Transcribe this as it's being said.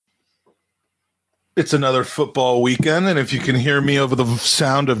It's another football weekend, and if you can hear me over the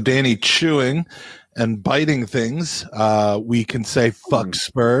sound of Danny chewing and biting things, we can say fuck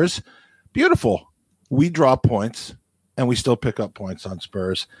Spurs. Beautiful. We drop points, and we still pick up points on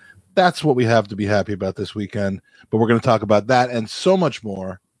Spurs. That's what we have to be happy about this weekend. But we're going to talk about that and so much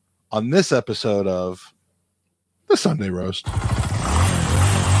more on this episode of the Sunday Roast.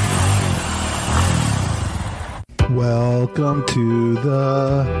 Welcome to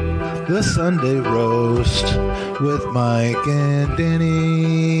the Sunday Roast with Mike and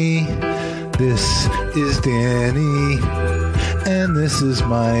Danny. This is Danny and this is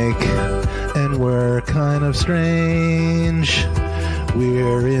Mike, and we're kind of strange.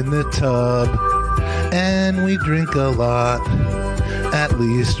 We're in the tub and we drink a lot. At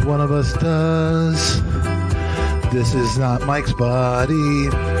least one of us does. This is not Mike's body,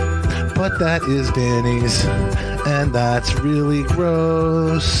 but that is Danny's, and that's really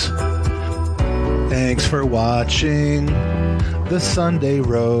gross. Thanks for watching the Sunday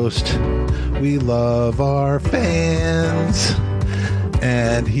Roast. We love our fans.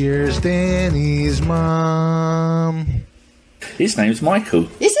 And here's Danny's mom. His name's Michael.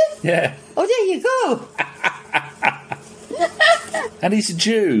 Is it? Yeah. Oh, there you go. And he's a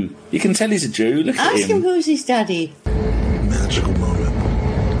Jew. You can tell he's a Jew. Look at Ask him him. who's his daddy. Magical moment.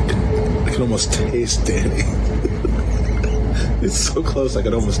 I can almost taste Danny. It's so close I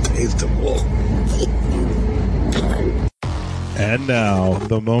can almost taste him. And now,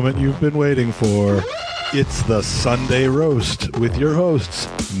 the moment you've been waiting for. It's the Sunday Roast with your hosts,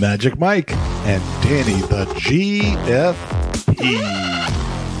 Magic Mike and Danny the GFP.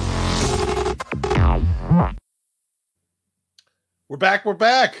 We're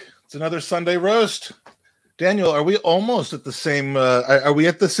back. It's another Sunday Roast. Daniel, are we almost at the same? Are we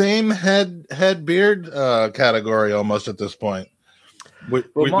at the same head beard category almost at this point? We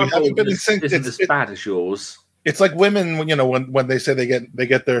haven't been in sync. Isn't as bad as yours. It's like women, you know, when they say they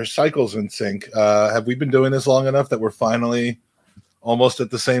get their cycles in sync. Have we been doing this long enough that we're finally almost at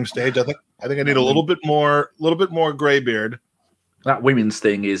the same stage? I think I need a little bit more gray beard. That women's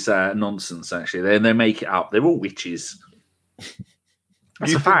thing is nonsense. Actually, they make it up. They're all witches.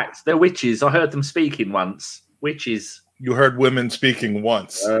 That's a fact. They're witches. I heard them speaking once. Witches. You heard women speaking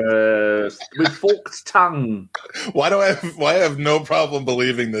once with forked tongue. Why I have no problem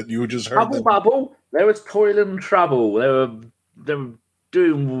believing that you just heard them. Bubble. There was toil and trouble. They were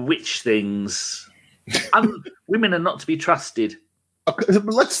doing witch things. Women are not to be trusted. Okay,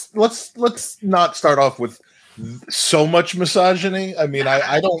 let's not start off with so much misogyny. I mean,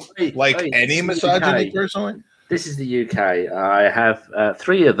 I don't like any misogyny personally. This is the UK. I have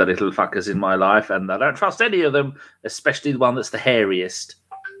 3 of the little fuckers in my life, and I don't trust any of them, especially the one that's the hairiest.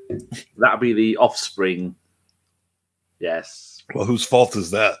 That'll be the offspring. Yes. Well, whose fault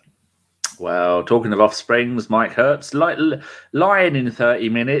is that? Well, talking of offsprings, Mike Hurts, lying in 30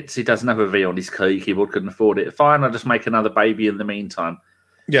 minutes. He doesn't have a V on his keyboard, couldn't afford it. Fine, I'll just make another baby in the meantime.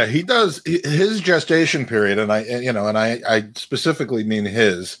 Yeah, he does. His gestation period, and I specifically mean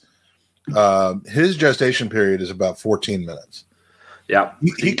his gestation period is about 14 minutes. Yeah.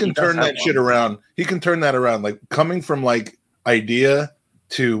 He can turn that shit around. He can turn that around. Like coming from like idea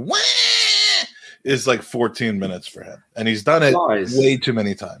to is like 14 minutes for him. And he's done it way too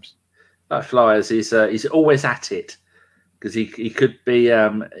many times. Like flyers, he's always at it. Because he could be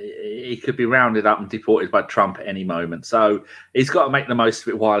rounded up and deported by Trump at any moment. So he's got to make the most of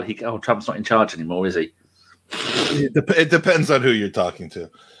it while Trump's not in charge anymore, is he? It depends on who you're talking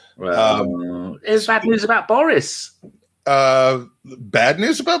to. Well, it's bad news about Boris. Bad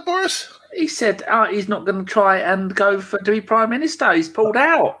news about Boris? He said he's not going to try and go to be prime minister. He's pulled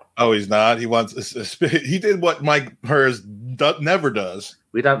out. Oh, he's not. He wants. He did what Mike Hers never does.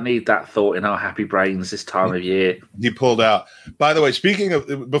 We don't need that thought in our happy brains this time of year. He pulled out. By the way, speaking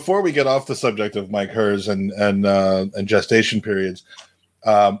of, before we get off the subject of Mike Hers and gestation periods,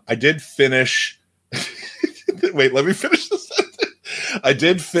 I did finish. Wait, let me finish this. I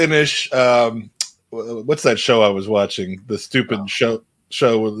did finish. What's that show I was watching? The stupid show,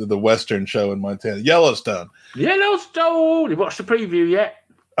 the Western show in Montana, Yellowstone. Yellowstone. You watched the preview yet?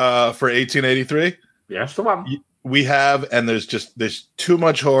 For 1883. Yeah, that's the one. We have, and there's too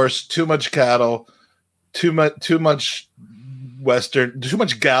much horse, too much cattle, too much Western, too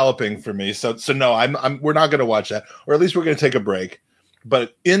much galloping for me. So no, we're not going to watch that, or at least we're going to take a break.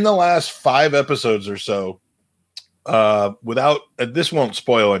 But in the last 5 episodes or so, without this won't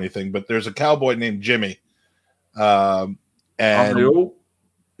spoil anything, but there's a cowboy named Jimmy, and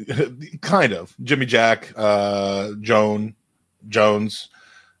kind of Jimmy Jack, Jones.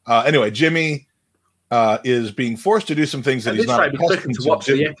 Anyway, Jimmy is being forced to do some things that At he's this not rate, we're accustomed to to watch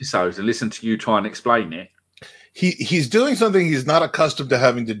do. the episodes and listen to you try and explain it. He's doing something he's not accustomed to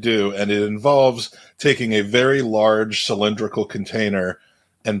having to do, and it involves taking a very large cylindrical container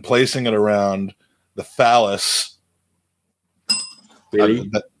and placing it around the phallus. Really?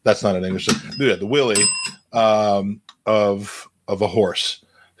 That's not an English. Yeah, the willy of a horse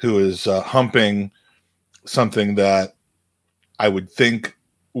who is humping something that I would think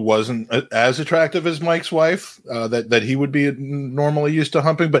wasn't as attractive as Mike's wife that he would be normally used to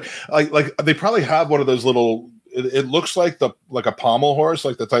humping, but like they probably have one of those little. It looks like a pommel horse,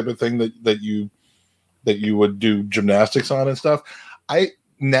 like the type of thing that you would do gymnastics on and stuff. I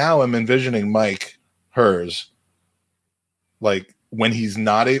now am envisioning Mike hers like when his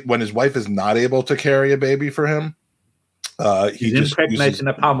wife is not able to carry a baby for him. He's just impregnating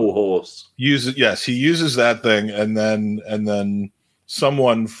a pommel horse. He uses that thing, and then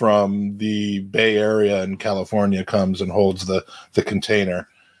someone from the Bay Area in California comes and holds the container,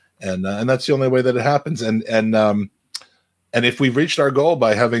 and that's the only way that it happens. And if we've reached our goal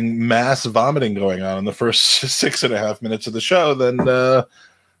by having mass vomiting going on in the first 6.5 minutes of the show,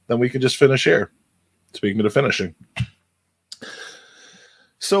 then we can just finish here. Speaking of finishing,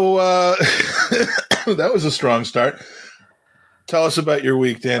 so that was a strong start. Tell us about your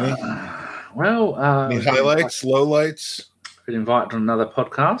week, Danny. Any highlights, lowlights? Been invited on another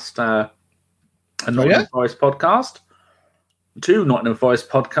podcast, a Nottingham Forest podcast. 2 Nottingham Forest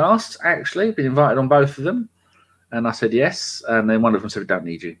podcasts, actually. Been invited on both of them. And I said yes. And then one of them said, we don't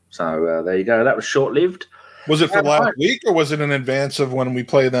need you. So there you go. That was short-lived. Was it for last week, or was it in advance of when we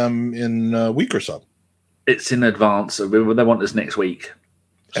play them in a week or so? It's in advance. They want us next week.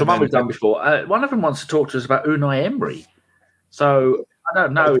 So one we've done before. One of them wants to talk to us about Unai Emery. So I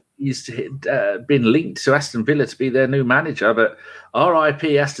don't know if he's been linked to Aston Villa to be their new manager, but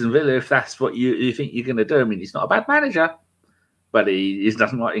RIP Aston Villa if that's what you think you're going to do. I mean, he's not a bad manager, but he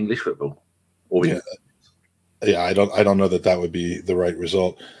doesn't like English football. Yeah, I don't know that would be the right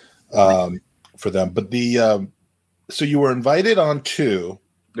result for them. But so you were invited on 2.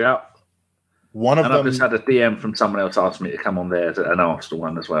 Yeah. One of them. I just had a DM from someone else asked me to come on there, an Arsenal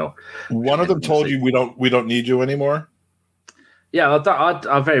one as well. One of them told you we don't need you anymore. Yeah,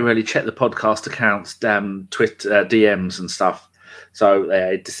 I very rarely check the podcast accounts, Twitter DMs and stuff. So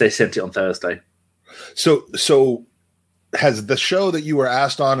they sent it on Thursday. So has the show that you were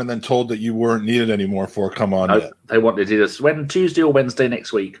asked on and then told that you weren't needed anymore for come on yet? They wanted it as Tuesday or Wednesday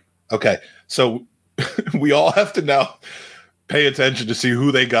next week. Okay, so we all have to now pay attention to see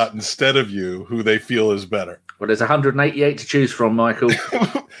who they got instead of you, who they feel is better. Well, there's 188 to choose from, Michael.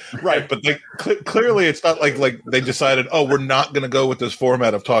 Right, but clearly it's not like they decided, we're not going to go with this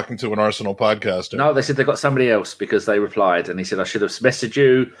format of talking to an Arsenal podcaster. No, they said they got somebody else because they replied, and he said, I should have messaged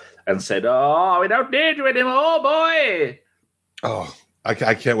you and said, we don't need you anymore, boy. Oh, I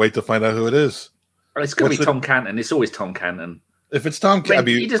can't wait to find out who it is. It's going to be Tom Canton. It's always Tom Canton. If it's Tom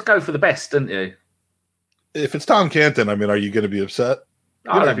Canton, you just go for the best, don't you? If it's Tom Canton, I mean, are you going to be upset?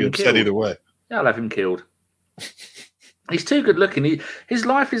 I'll have him upset killed. Either way. Yeah, I'll have him killed. He's too good looking. His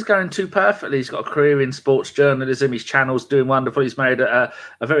life is going too perfectly. He's got a career in sports journalism. His channel's doing wonderful. He's married a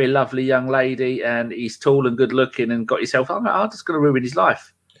very lovely young lady, and he's tall and good looking and got himself. I'm just going to ruin his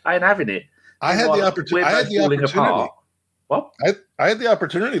life. I ain't having it. I had the opportunity. What? I had the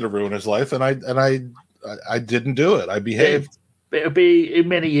opportunity to ruin his life, and I didn't do it. I behaved. It'll be in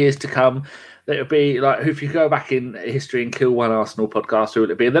many years to come. It'll be like if you go back in history and kill one Arsenal podcast, who would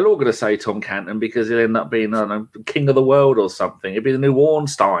it be? They're all going to say Tom Canton because he'll end up being, I don't know, king of the world or something. It'll be the new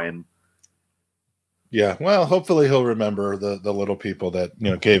Ornstein. Yeah, well, hopefully he'll remember the little people that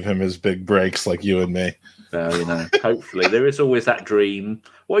gave him his big breaks, like you and me. Well, hopefully there is always that dream.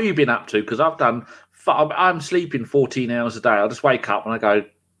 What have you been up to? Because I'm sleeping 14 hours a day. I just wake up and I got,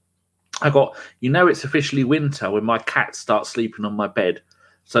 it's officially winter when my cat starts sleeping on my bed.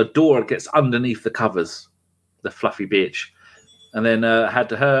 So Dora gets underneath the covers, the fluffy bitch. And then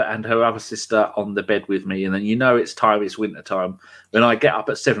had her and her other sister on the bed with me. And then it's winter time. Then I get up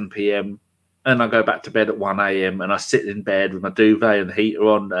at 7 p.m. and I go back to bed at 1 a.m. and I sit in bed with my duvet and the heater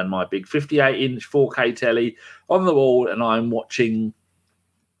on and my big 58-inch 4K telly on the wall. And I'm watching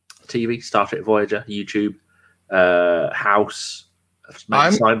TV, Star Trek Voyager, YouTube, House,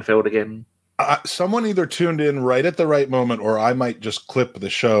 Seinfeld again. Someone either tuned in right at the right moment, or I might just clip the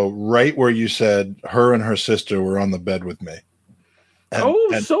show right where you said her and her sister were on the bed with me.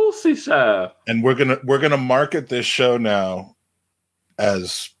 And saucy, sir! And we're gonna market this show now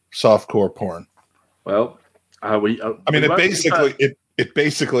as softcore porn. Well, it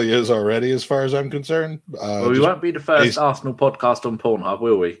basically is already, as far as I'm concerned. We won't be the first Arsenal podcast on Pornhub,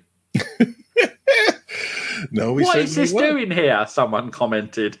 will we? No, we what is certainly this will. doing here? Someone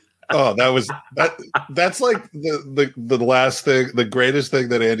commented. Oh, that's like the last thing, the greatest thing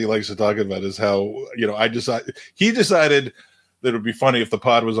that Andy likes to talk about is how, he decided that it would be funny if the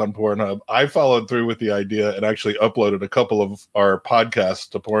pod was on Pornhub. I followed through with the idea and actually uploaded a couple of our podcasts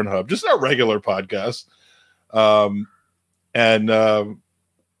to Pornhub, just our regular podcasts. And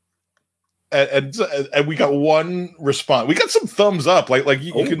we got one response. We got some thumbs up, like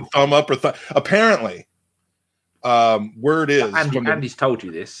you can thumb up or apparently. Word is Andy's told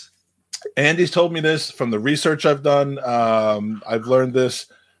you this. Andy's told me this from the research I've done. I've learned this.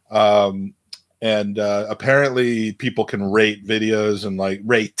 And apparently people can rate videos and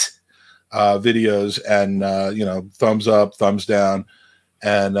videos and, thumbs up, thumbs down,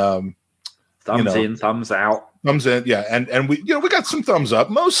 and, thumbs in, thumbs out. Thumbs in. Yeah. And we got some thumbs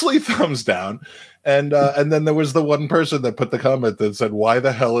up, mostly thumbs down. And then there was the one person that put the comment that said, "Why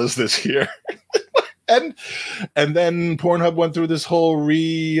the hell is this here?" And then Pornhub went through this whole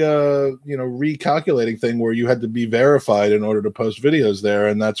recalculating thing where you had to be verified in order to post videos there,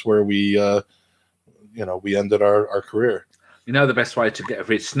 and that's where we ended our career. The best way to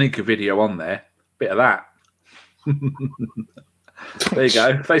get sneak a video on there, bit of that. There you go.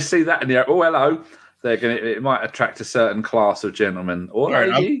 If they see that and they're hello, it might attract a certain class of gentlemen or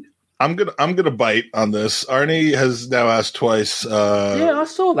lady. I'm gonna bite on this. Arnie has now asked twice. Yeah, I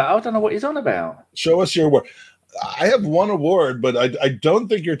saw that. I don't know what he's on about. Show us your award. I have one award, but I don't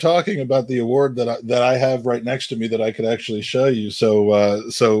think you're talking about the award that I have right next to me that I could actually show you.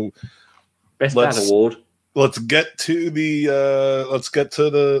 So best dad award. Let's get to the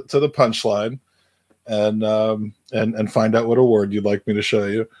punchline and find out what award you'd like me to show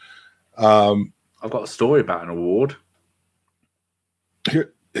you. I've got a story about an award.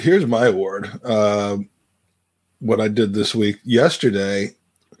 Here's my award. What I did this week. Yesterday,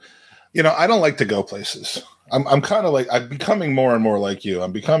 I don't like to go places. I'm kind of I'm becoming more and more like you.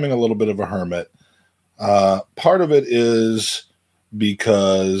 I'm becoming a little bit of a hermit. Part of it is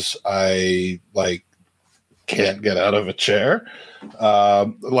because I can't get out of a chair.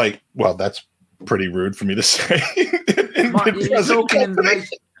 That's pretty rude for me to say.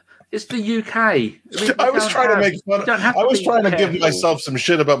 It's the UK. I was trying to make fun. I was trying to give myself some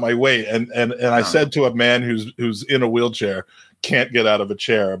shit about my weight, and I said to a man who's in a wheelchair, can't get out of a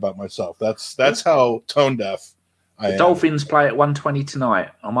chair, about myself. That's how tone deaf I am. Dolphins play at 1:20 tonight.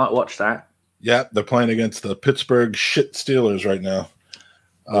 I might watch that. Yeah, they're playing against the Pittsburgh shit Steelers right now.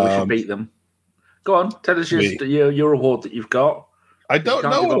 We should beat them. Go on, tell us your award that you've got. I don't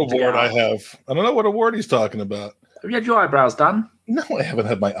know what award I have. I don't know what award he's talking about. Have you had your eyebrows done? No, I haven't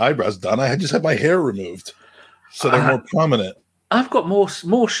had my eyebrows done. I just had my hair removed, so they're more prominent. I've got more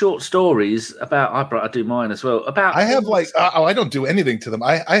short stories about eyebrow. I do mine as well. I have I don't do anything to them.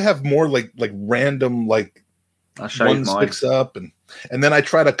 I have more like random I'll show one sticks up and then I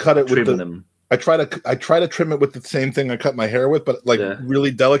try to cut it with them. I try to trim it with the same thing I cut my hair with, but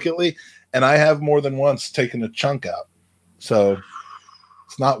really delicately. And I have more than once taken a chunk out, so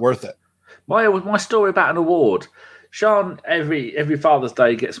it's not worth it. My story about an award. Sean, every Father's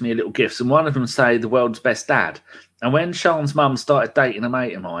Day gets me a little gifts, and one of them say the world's best dad. And when Sean's mum started dating a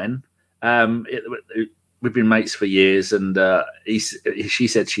mate of mine, we've been mates for years, and she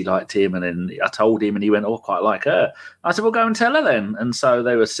said she liked him, and then I told him, and he went, "Oh, I quite like her." I said, "Well, go and tell her then." And so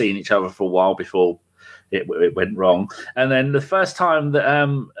they were seeing each other for a while before it went wrong. And then the first time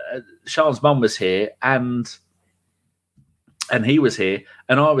that Sean's mum was here, and he was here,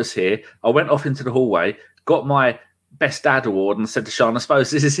 and I was here, I went off into the hallway, got my Best Dad award, and said to Sean, "I suppose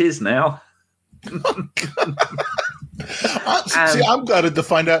this is his now." I'm gutted to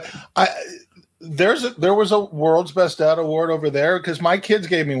find out. There was a World's Best Dad award over there because my kids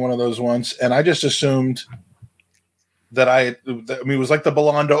gave me one of those once, and I just assumed that it was like the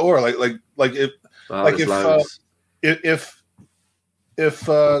Ballon d'Or, if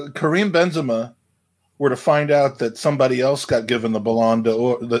Karim Benzema were to find out that somebody else got given the Ballon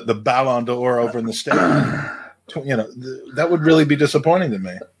d'Or, the Ballon d'Or over in the States, that would really be disappointing to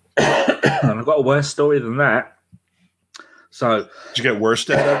me. And I've got a worse story than that. So, did you get worse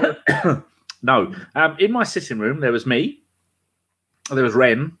dad ever? No. In my sitting room, there was me. There was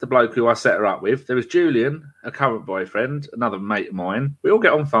Ren, the bloke who I set her up with. There was Julian, a current boyfriend, another mate of mine. We all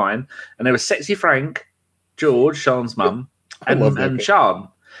get on fine. And there was Sexy Frank, George, Sean's mum, and Sean.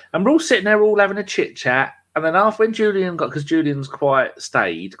 And we're all sitting there, all having a chit chat. And then after when Julian got, because Julian's quite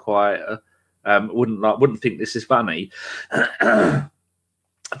staid, wouldn't think this is funny.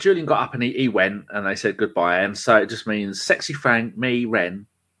 Julian got up and he went, and they said goodbye. And so it just means Sexy Frank, me, Ren,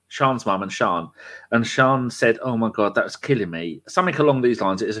 Sean's mum and Sean. And Sean said, "Oh my God, that was killing me." Something along these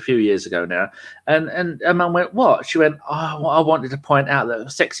lines. It was a few years ago now. And mum went, "What?" She went, "Oh, I wanted to point out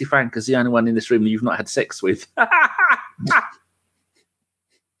that Sexy Frank is the only one in this room you've not had sex with."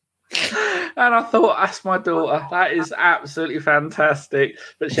 And I thought, that's my daughter. That is absolutely fantastic.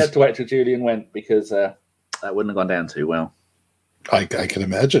 But she had to wait till Julian went because that wouldn't have gone down too well. I can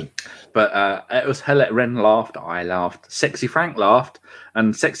imagine. But it was Helen. Ren laughed. I laughed. Sexy Frank laughed.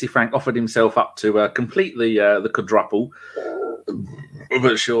 And Sexy Frank offered himself up to complete the quadruple.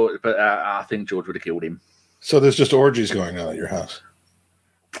 But I think George would have killed him. So there's just orgies going on at your house?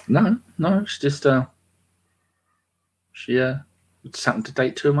 No. It's just she just happened to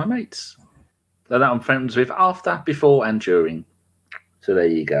date two of my mates that I'm friends with after, before, and during. So there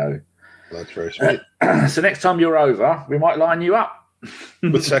you go. That's very sweet. So next time you're over, we might line you up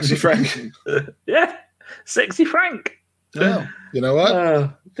with Sexy Frank. Yeah, Sexy Frank. Yeah, you know what?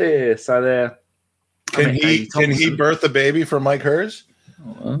 Oh dear. So there. Can he birth a baby for Mike Hers?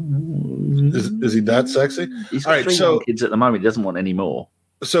 Is he that sexy? He's got three young kids at the moment. He doesn't want any more.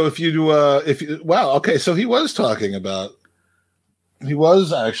 So if you wow, okay. So he was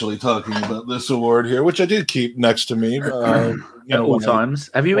actually talking about this award here, which I did keep next to me. At all times.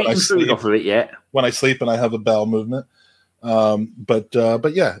 Have you eaten food off of it yet? When I sleep and I have a bowel movement. But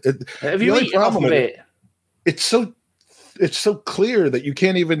yeah. Have you eaten off of it? It's so clear that you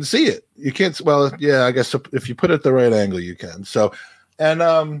can't even see it. You can't. Well, yeah, I guess if you put it the right angle, you can. So, and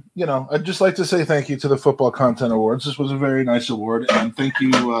I'd just like to say thank you to the Football Content Awards. This was a very nice award, and thank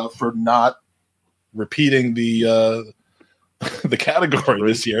you for not repeating the category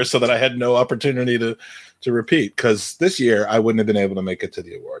this year, so that I had no opportunity to repeat, because this year I wouldn't have been able to make it to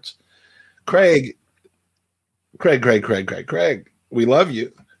the awards. Craig, we love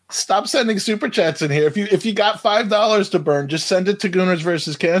you. Stop sending super chats in here. If you got $5 to burn, just send it to Gooners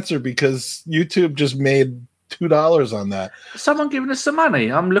versus Cancer, because YouTube just made $2 on that. Someone giving us some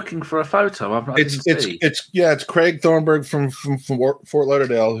money. I'm looking for a photo. It's Craig Thornburg from Fort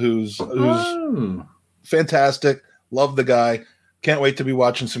Lauderdale, who's fantastic. Love the guy. Can't wait to be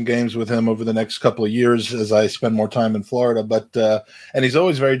watching some games with him over the next couple of years as I spend more time in Florida. But and he's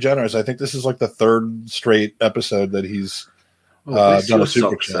always very generous. I think this is like the third straight episode that he's done a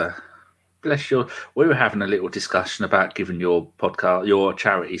super chat. Bless you. We were having a little discussion about giving your podcast, your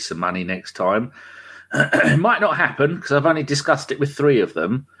charity, some money next time. It might not happen because I've only discussed it with three of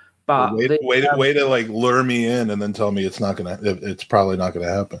them. But way to like lure me in and then tell me it's probably not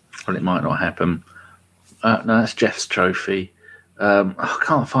gonna happen. Well, it might not happen. No, that's Jeff's trophy. I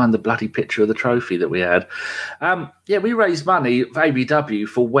can't find the bloody picture of the trophy that we had. We raised money for ABW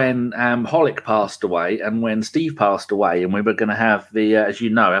for when Holick passed away and when Steve passed away, and we were going to have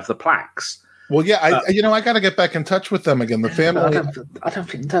have the plaques. Well, yeah, I got to get back in touch with them again. The family. I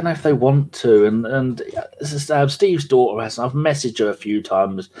don't know if they want to. And Steve's daughter I've messaged her a few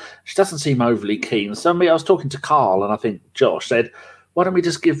times. She doesn't seem overly keen. I was talking to Carl, and I think Josh said, why don't we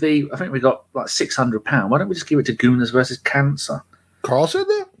just give I think we got like £600. Why don't we just give it to Gooners versus Cancer? Carl said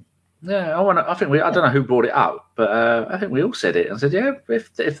that? Yeah, I don't know who brought it up, but I think we all said it and said, yeah,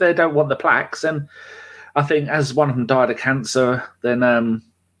 if they don't want the plaques, then I think as one of them died of cancer, then it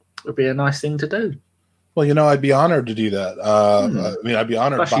would be a nice thing to do. Well, I'd be honored to do that. I'd be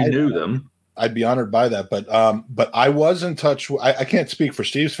honored. Plus, you knew them. I'd be honored by that, but I was in touch. I can't speak for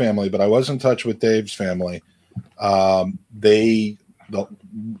Steve's family, but I was in touch with Dave's family.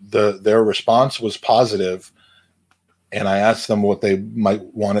 Their response was positive, and I asked them what they might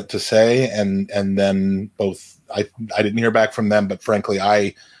want it to say, and then I didn't hear back from them, but frankly,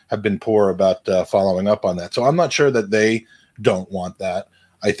 I have been poor about following up on that. So I'm not sure that they don't want that.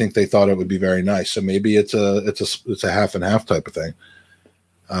 I think they thought it would be very nice. So maybe it's a half and half type of thing.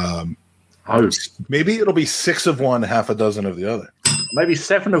 Maybe it'll be 6 of one, half a dozen of the other. Maybe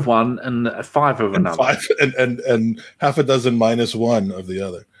 7 of one and 5 of another. And half a dozen minus 1 of the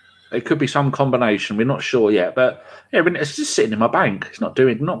other. It could be some combination. We're not sure yet, but yeah, it's just sitting in my bank. It's not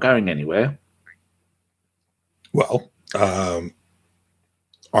going anywhere. Well,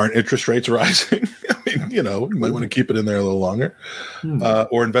 aren't interest rates rising? I mean, you might want to keep it in there a little longer,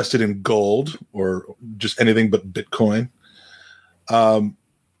 or invest it in gold, or just anything but Bitcoin.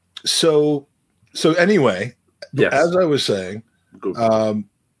 So anyway, yes. As I was saying, I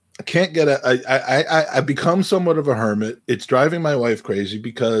can't get I become somewhat of a hermit. It's driving my wife crazy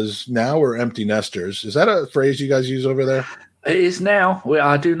because now we're empty nesters. Is that a phrase you guys use over there? It is now.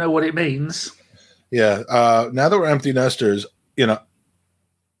 I do know what it means. Yeah. Now that we're empty nesters,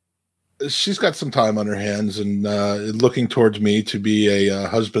 she's got some time on her hands and looking towards me to be a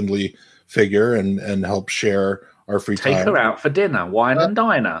husbandly figure and help share our free Take time. her out for dinner, wine and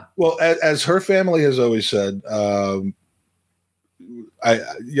diner. Well, as her family has always said,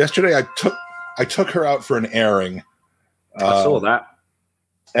 yesterday I took her out for an airing. I saw that.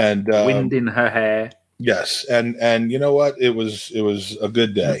 And wind in her hair. Yes, and you know what? It was a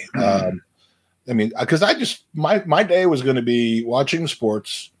good day. I mean, because my day was going to be watching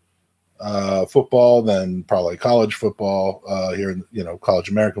sports, football, then probably college football here in college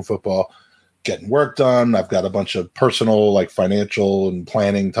American football, getting work done. I've got a bunch of personal, like financial and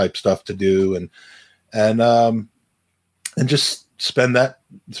planning type stuff to do, and just spend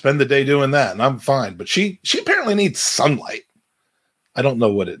the day doing that, and I'm fine. But she apparently needs sunlight. I don't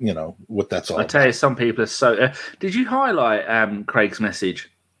know what that's all I tell about. you, some people are so. Did you highlight Craig's message?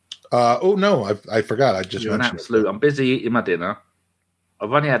 Oh no, I forgot. I just You're an mentioned absolute. it. I'm busy eating my dinner.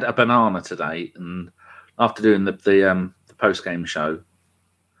 I've only had a banana today, and after doing the post game show.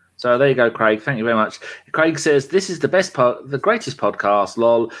 So there you go, Craig. Thank you very much. Craig says this is the greatest podcast.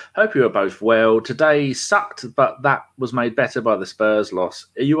 Lol. Hope you are both well. Today sucked, but that was made better by the Spurs loss.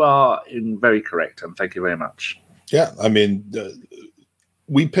 You are very correct, and thank you very much. Yeah, I mean,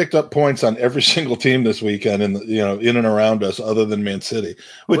 we picked up points on every single team this weekend, in and around us, other than Man City,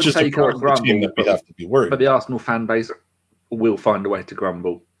 which is of course the team that we have to be worried. But the Arsenal fan base will find a way to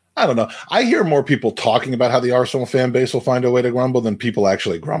grumble. I don't know. I hear more people talking about how the Arsenal fan base will find a way to grumble than people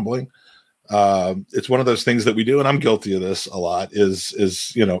actually grumbling. It's one of those things that we do, and I'm guilty of this a lot.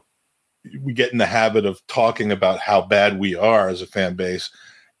 Is we get in the habit of talking about how bad we are as a fan base,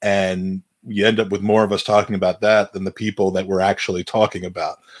 and you end up with more of us talking about that than the people that we're actually talking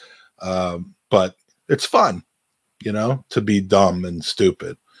about. But it's fun, to be dumb and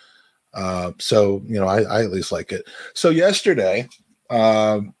stupid. So I at least like it. So yesterday,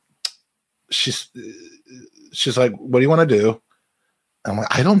 she's like, "What do you want to do?" I'm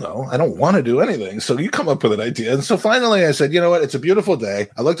like, "I don't know. I don't want to do anything." So you come up with an idea. And so finally I said, "You know what? It's a beautiful day."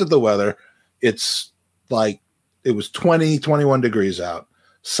 I looked at the weather. It's like, it was 20, 21 degrees out,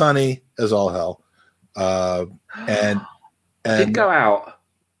 sunny as all hell. And did go out.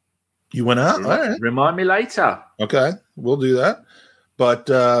 You went out? All right. Remind me later. Okay, we'll do that. But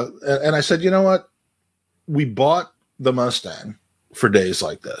and I said, you know what? We bought the Mustang for days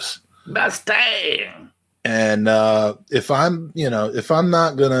like this. Mustang. And if I'm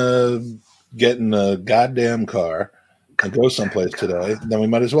not gonna get in a goddamn car and go someplace today, then we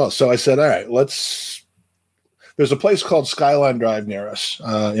might as well. So I said, all right, there's a place called Skyline Drive near us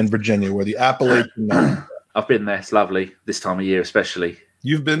in Virginia where the Appalachian Mountains. I've been there. It's lovely this time of year, especially.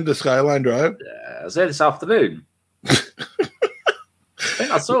 You've been to Skyline Drive? Yeah, I was there this afternoon. I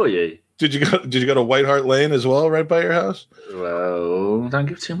think I saw you. Did you go to White Hart Lane as well, right by your house? Well, don't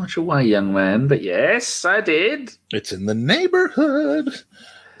give too much away, young man. But yes, I did. It's in the neighborhood.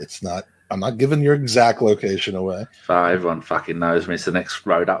 It's not. I'm not giving your exact location away. Everyone fucking knows me. It's the next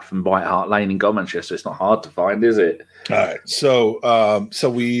road up from White Hart Lane in Godmanchester. So it's not hard to find, is it? All right. So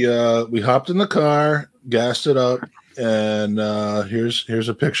we hopped in the car, gassed it up, and here's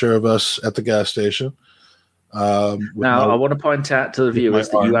a picture of us at the gas station. Now, I want to point out to the viewers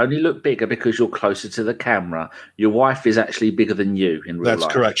that you only look bigger because you're closer to the camera. Your wife is actually bigger than you in real life.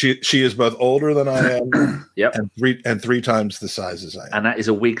 That's correct. She is both older than I am. Yep. And three times the size as I am. And that is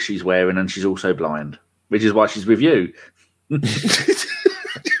a wig she's wearing, and she's also blind, which is why she's with you.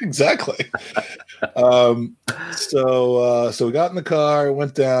 Exactly. So we got in the car,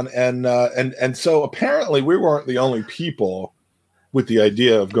 went down, and so apparently we weren't the only people with the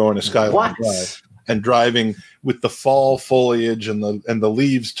idea of going to Skyline Drive and driving with the fall foliage and the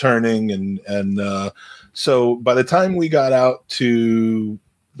leaves turning and so by the time we got out to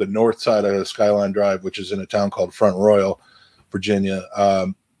the north side of Skyline Drive, which is in a town called Front Royal, Virginia,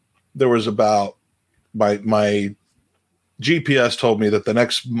 there was about my GPS told me that the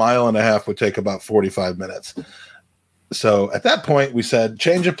next mile and a half would take about 45 minutes. So at that point, we said,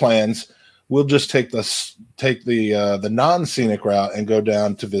 change of plans. We'll just take the non-scenic route and go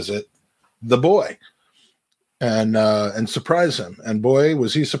down to visit the boy and surprise him. And boy,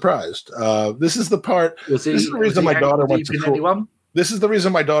 was he surprised. This is the part. This is the reason my daughter went to school. This is the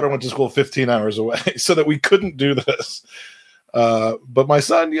reason my daughter went to school 15 hours away, so that we couldn't do this. But my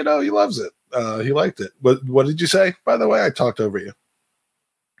son, he loves it. He liked it. What did you say, by the way? I talked over you.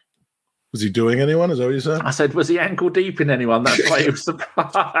 Was he doing anyone? Is that what you said? I said, was he ankle deep in anyone? That's why he was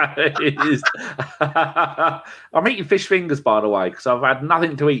surprised. I'm eating fish fingers, by the way, because I've had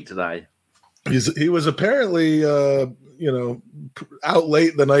nothing to eat today. He was apparently, out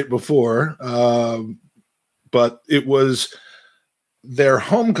late the night before, but it was their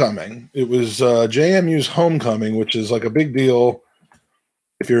homecoming. It was JMU's homecoming, which is like a big deal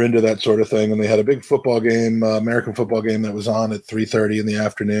if you're into that sort of thing. And they had a big football game, American football game that was on at 3:30 in the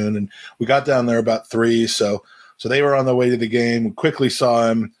afternoon. And we got down there about 3. So they were on their way to the game. We quickly saw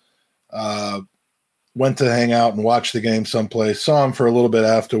him, went to hang out and watch the game someplace, saw him for a little bit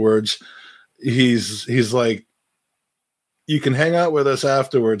afterwards. He's like, you can hang out with us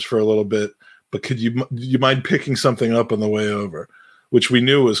afterwards for a little bit, but could you mind picking something up on the way over, which we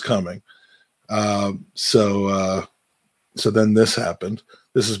knew was coming. So then this happened.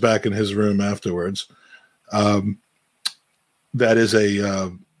 This is back in his room afterwards. That is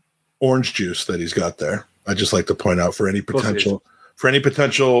a orange juice that he's got there. I just like to point out for any potential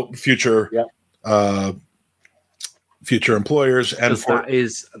future future employers, and that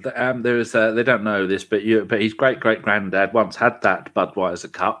is they don't know this, but his great granddad once had that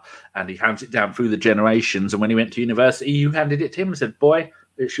Budweiser cup, and he hands it down through the generations. And when he went to university, you handed it to him and said, "Boy,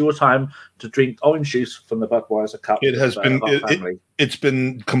 it's your time to drink orange juice from the Budweiser cup." It has it's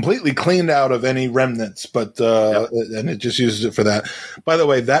been completely cleaned out of any remnants, but and it just uses it for that. By the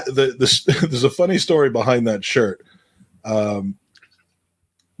way, there's a funny story behind that shirt.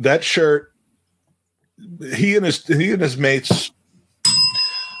 That shirt, he and his mates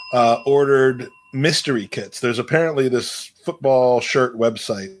ordered mystery kits. There's apparently this football shirt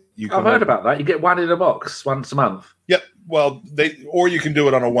website. I've heard about that. You get one in a box once a month. Yep. Well, or you can do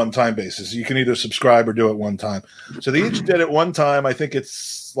it on a one-time basis. You can either subscribe or do it one time. So they each did it one time. I think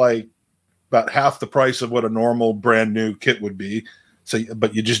it's like about half the price of what a normal brand new kit would be. So,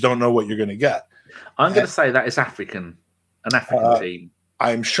 but you just don't know what you're going to get. I'm going to say that it's an African team.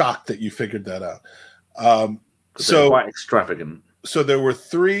 I'm shocked that you figured that out. So quite extravagant. So there were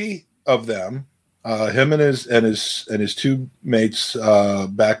 3 of them. Him and his 2 mates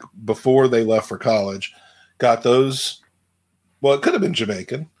back before they left for college got those. Well, it could have been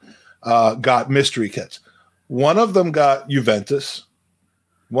Jamaican. Got mystery kits. One of them got Juventus.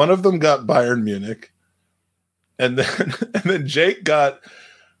 One of them got Bayern Munich, and then Jake got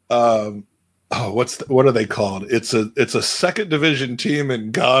what are they called? It's a second division team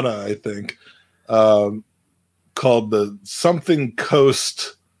in Ghana, I think, called the something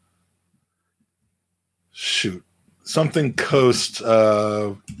Coast. Something Coast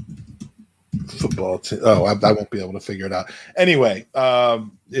football team. Oh, I won't be able to figure it out. Anyway,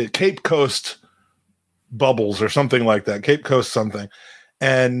 Cape Coast Bubbles or something like that. Cape Coast something.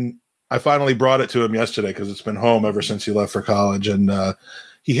 And I finally brought it to him yesterday because it's been home ever since he left for college, and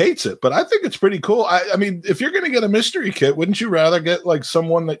he hates it. But I think it's pretty cool. I mean, if you're going to get a mystery kit, wouldn't you rather get like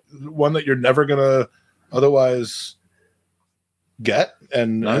one that you're never going to otherwise get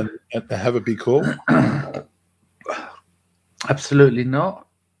and have it be cool? Absolutely not.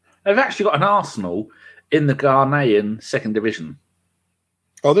 They've actually got an Arsenal in the Ghanaian second division.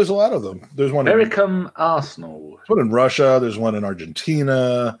 Oh, there's a lot of them. There's one Bericum Arsenal. There's one in Russia. There's one in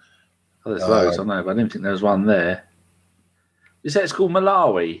Argentina. Oh, there's loads. I know, but I didn't think there was one there. You say it's called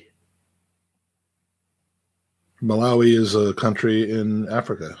Malawi? Malawi is a country in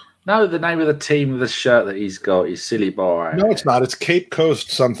Africa. No, the name of the team of the shirt that he's got is Silly Boy. No, it's not. It's Cape Coast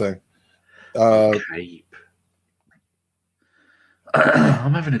something. Cape.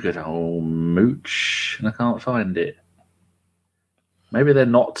 I'm having a good old mooch, and I can't find it. Maybe they're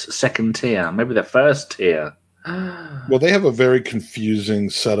not second tier. Maybe they're first tier. Well, they have a very confusing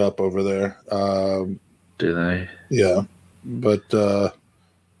setup over there. Do they? Yeah, but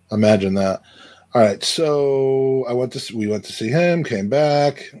imagine that. All right, so we went to see him, came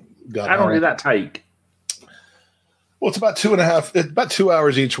back. How long did that take? Well, it's about 2.5, about 2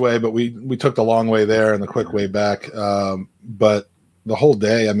 hours each way, but we took the long way there and the quick way back. But the whole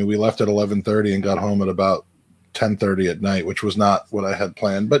day, I mean, we left at 11:30 and got home at about 10:30 at night, which was not what I had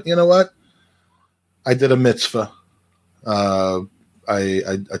planned. But you know what? I did a mitzvah. I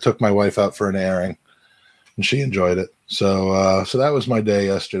took my wife out for an airing, and she enjoyed it. So that was my day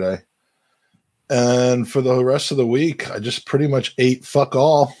yesterday. And for the rest of the week, I just pretty much ate fuck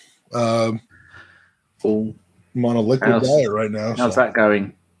all. I'm on a liquid diet right now. How's that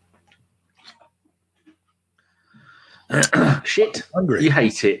going? Shit. Hungry. You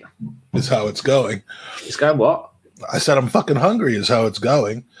hate it. Is how it's going. It's going what? I said I'm fucking hungry is how it's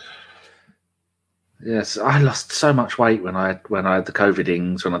going. Yes, I lost so much weight when I had the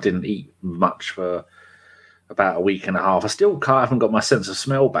COVIDings, when I didn't eat much for about a week and a half. I still haven't got my sense of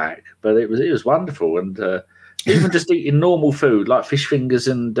smell back, but it was wonderful. And even just eating normal food like fish fingers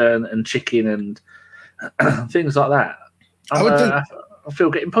and chicken and things like that, I feel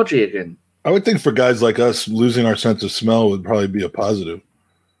getting podgy again. I would think for guys like us, losing our sense of smell would probably be a positive.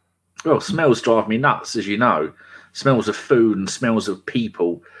 Well, smells drive me nuts, as you know. Smells of food and smells of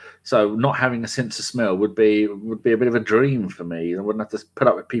people So not having a sense of smell would be a bit of a dream for me. I wouldn't have to put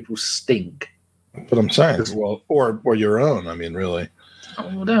up with people's stink. But I'm saying, well, or your own. I mean, really.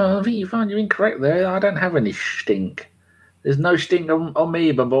 Oh no, I think you're incorrect there. I don't have any stink. There's no stink on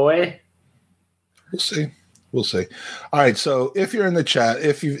me, my boy. We'll see. All right. So if you're in the chat,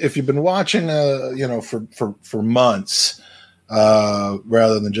 if you've been watching, for months,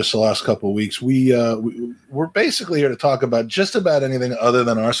 rather than just the last couple of weeks, we're basically here to talk about just about anything other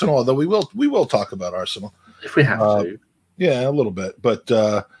than Arsenal. Although we will talk about Arsenal if we have to. Yeah, a little bit, but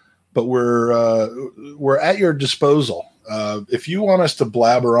we're at your disposal. If you want us to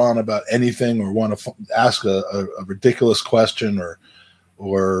blabber on about anything or want to ask a ridiculous question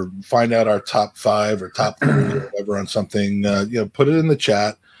or find out our top 5 or top 3 or whatever on something, put it in the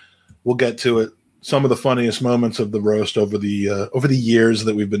chat. We'll get to it. Some of the funniest moments of the roast over the years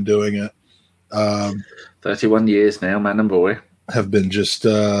that we've been doing it. 31 years now, man and boy. Have been just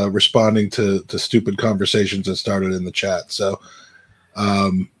responding to stupid conversations that started in the chat. So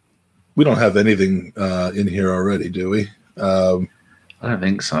we don't have anything in here already, do we? I don't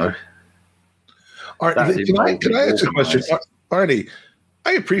think so. Arnie, can I ask a question? Arnie,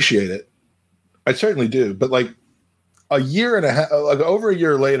 I appreciate it. I certainly do. But like a year and a half, like over a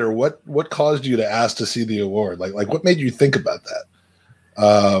year later, what caused you to ask to see the award? Like what made you think about that?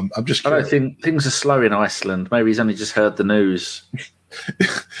 I'm just curious. I don't think things are slow in Iceland. Maybe he's only just heard the news.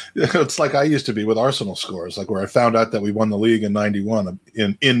 It's like I used to be with Arsenal scores, like where I found out that we won the league in 91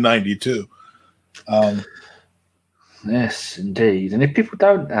 in 92. Yes, indeed. And if people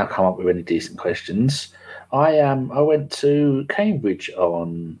don't now come up with any decent questions, I went to Cambridge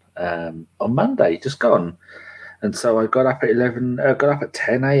on Monday, just gone, and so I got up at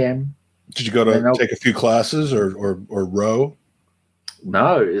 10 a.m. Did you go to take a few classes or row?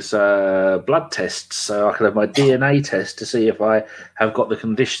 No, it's blood tests, so I can have my DNA test to see if I have got the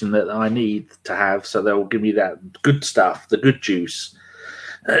condition that I need to have. So they'll give me that good stuff, the good juice.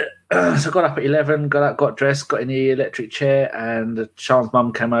 So I got up at 11, got dressed, got in the electric chair, and Sean's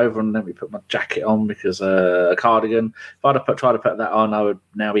mum came over and let me put my jacket on because a cardigan. If I'd have tried to put that on, I would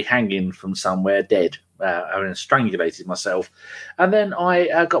now be hanging from somewhere dead. Having strangulated myself. And then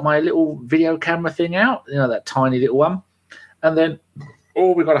I got my little video camera thing out, that tiny little one. And then,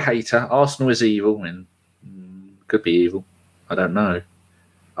 we got a hater. Arsenal is evil, and could be evil. I don't know.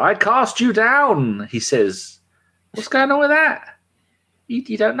 I cast you down, he says. What's going on with that?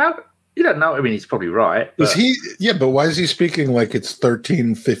 You don't know? You don't know. I mean, he's probably right. But... but why is he speaking like it's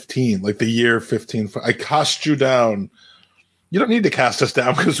 13-15, like the year 15? I cast you down. You don't need to cast us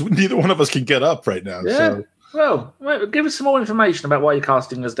down because neither one of us can get up right now. Yeah. So. Well, give us some more information about why you're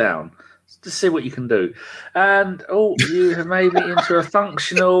casting us down. To see what you can do. And, you have made me into a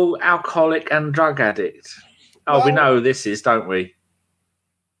functional alcoholic and drug addict. We know who this is, don't we?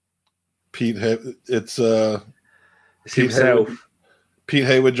 It's himself. Pete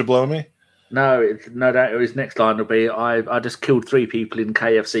Haywood, you blow me? No, his next line will be, I just killed 3 people in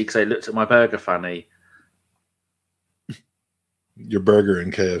KFC because they looked at my burger funny. Your burger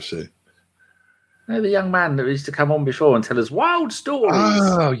in KFC. The young man that used to come on before and tell us wild stories.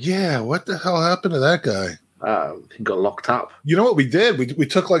 Oh, yeah. What the hell happened to that guy? He got locked up. You know what we did? We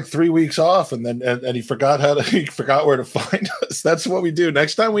took like 3 weeks off, and then and he forgot where to find us. That's what we do.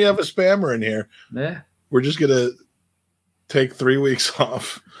 Next time we have a spammer in here, we're just gonna take 3 weeks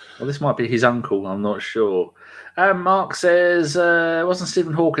off. Well, this might be his uncle. I'm not sure. Mark says, wasn't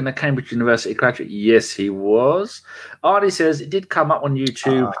Stephen Hawking a Cambridge University graduate? Yes, he was. Arnie says, it did come up on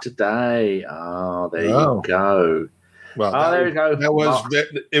YouTube today. Oh, there you go. Well, there we go.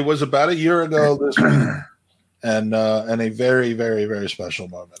 It was about a year ago this week, and a very, very, very special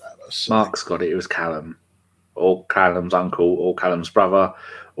moment at us. So. Mark's got it. It was Callum, or Callum's uncle, or Callum's brother,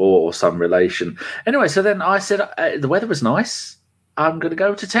 or some relation. Anyway, so then I said, the weather was nice. I'm going to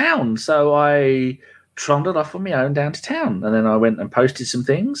go to town. So I trundled off on my own down to town, and then I went and posted some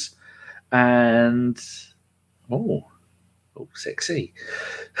things, and sexy,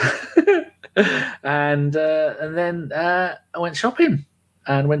 and then I went shopping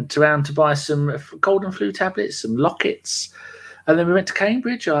and went around to buy some golden flu tablets, some lockets, and then we went to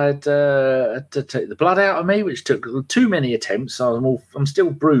Cambridge. I had to take the blood out of me, which took too many attempts. So I'm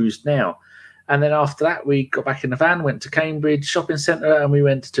still bruised now. And then after that, we got back in the van, went to Cambridge Shopping Centre, and we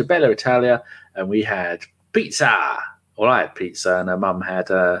went to Bella Italia, and we had pizza. Well, I had pizza, and her mum had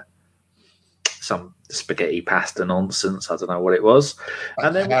some spaghetti pasta nonsense. I don't know what it was.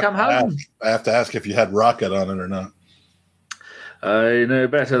 And then we come home. I have to ask if you had rocket on it or not. I know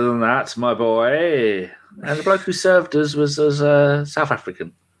better than that, my boy. And the bloke who served us was South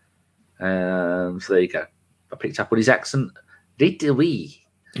African. So there you go. I picked up on his accent. Little wee.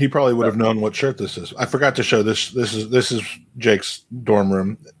 He probably would have known what shirt this is. I forgot to show this. This is Jake's dorm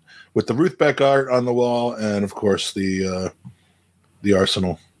room with the Ruth Beck art on the wall, and of course the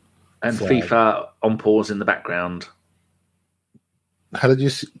Arsenal and flag. FIFA on pause in the background. How did you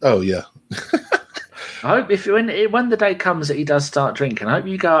see? Oh yeah. I hope when the day comes that he does start drinking, I hope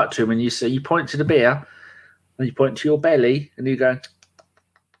you go up to him and you point to the beer, and you point to your belly, and you go,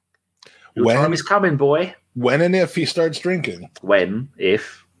 "Your time is coming, boy." When and if he starts drinking. When,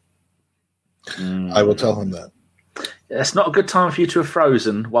 if. I will tell him that. It's not a good time for you to have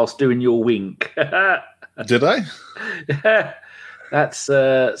frozen whilst doing your wink. Did I? That's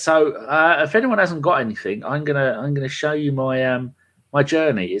so. If anyone hasn't got anything, I'm gonna show you my my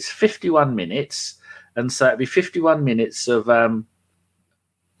journey. It's 51 minutes, and so it'll be 51 minutes of. We're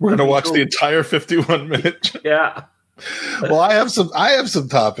gonna watch the entire 51 minute. Yeah. Well, I have some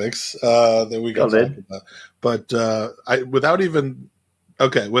topics that we can talk about, but without even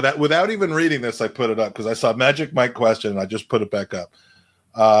reading this, I put it up because I saw Magic Mike question and I just put it back up.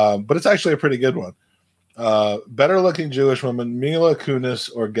 But it's actually a pretty good one. Better looking Jewish woman, Mila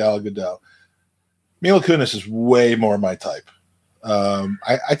Kunis or Gal Gadot? Mila Kunis is way more my type. I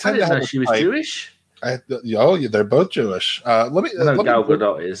tend to have she was Jewish. They're both Jewish. Let me Gal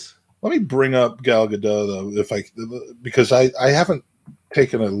Gadot is. Let me bring up Gal Gadot though, because I haven't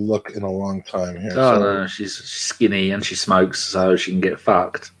taken a look in a long time here. No, she's skinny and she smokes, so she can get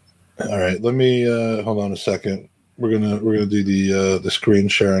fucked. All right, let me hold on a second. We're gonna do the screen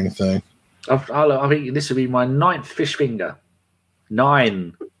sharing thing. I think this will be my 9th fish finger.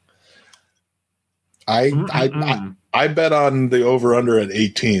 9. I bet on the over under at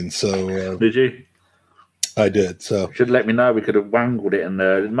 18. So did you? I did. So should let me know. We could have wangled it, and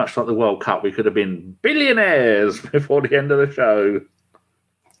much like the World Cup, we could have been billionaires before the end of the show.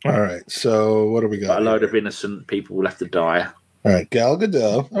 All right. So what do we got? But a load of innocent people will have to die. All right, Gal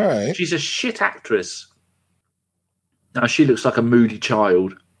Gadot. All right. She's a shit actress. Now she looks like a moody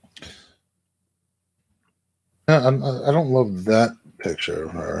child. I don't love that picture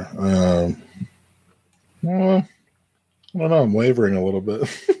of her. Well, I don't know. I'm wavering a little bit.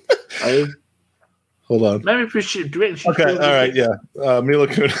 Hold on. Maybe if she okay. All right. Yeah. Mila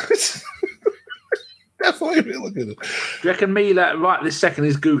Kunis. Definitely Mila Kunis. Do you reckon Mila right this second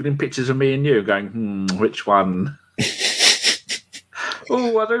is Googling pictures of me and you going, which one?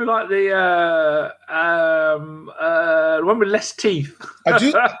 Oh, I do like the one with less teeth. I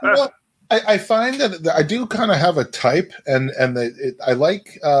do. I find that I do kind of have a type, and I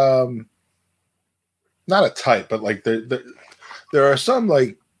like not a type, but like there are some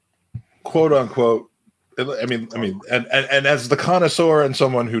like quote unquote. I mean, and as the connoisseur and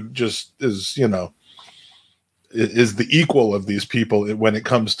someone who just is, is the equal of these people when it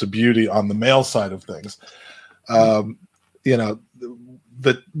comes to beauty on the male side of things, that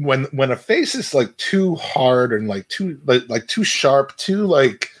when a face is like too hard and like too too sharp, too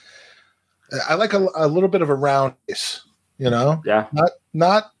like. I like a little bit of a round face, Yeah.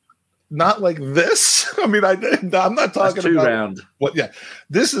 Not like this. I mean, I'm not talking too about round. What? Yeah,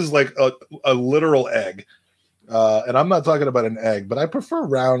 this is like a literal egg, and I'm not talking about an egg, but I prefer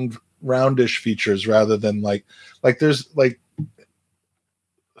roundish features rather than like there's like.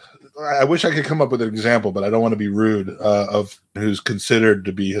 I wish I could come up with an example, but I don't want to be rude of who's considered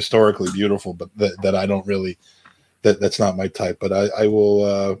to be historically beautiful, but that I don't really. That's not my type, but I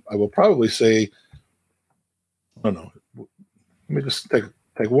will probably say, I don't know. Let me just take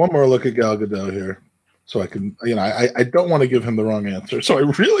one more look at Gal Gadot here, so I can, I don't want to give him the wrong answer, so I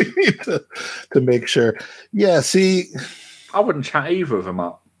really need to make sure. Yeah, see, I wouldn't chat either of them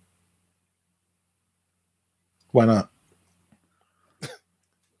up. Why not?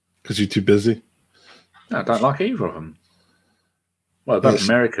 Because you're too busy. No, I don't like either of them. Well, they're both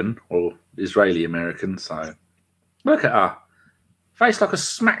American or Israeli American, so. Look at her. Face like a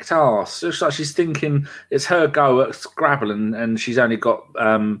smacked ass. Looks like she's thinking it's her go at Scrabble and she's only got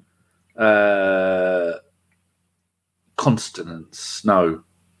consonants. No.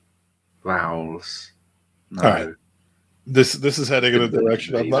 Vowels. No. All right. This is heading in a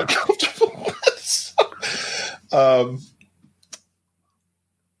direction I'm not comfortable with.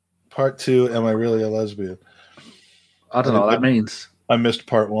 Part 2, am I really a lesbian? I don't know what that means. I missed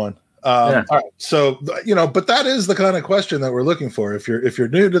part 1. All right. So, but that is the kind of question that we're looking for. If you're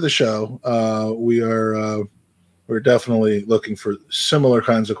new to the show, we're definitely looking for similar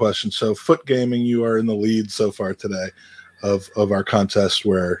kinds of questions. So Foot Gaming, you are in the lead so far today of our contest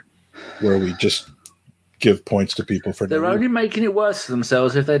where we just give points to people for they're only making it worse for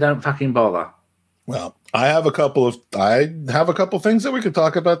themselves if they don't fucking bother. Well, I have a couple of things that we could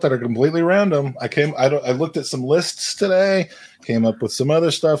talk about that are completely random. I looked at some lists today, came up with some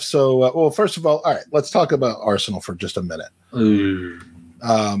other stuff. So, well, first of all right, let's talk about Arsenal for just a minute. Ooh.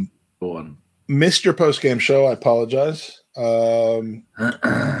 Go on. Missed your post-game show. I apologize. What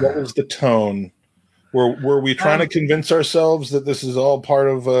was the tone? Were we trying to convince ourselves that this is all part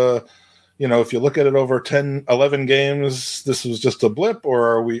of if you look at it over 10, 11 games, this was just a blip, or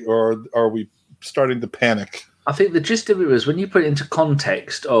are we starting to panic? I think the gist of it was when you put it into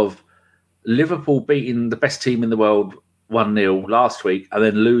context of Liverpool beating the best team in the world 1-0 last week and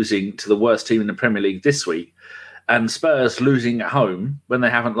then losing to the worst team in the Premier League this week, and Spurs losing at home when they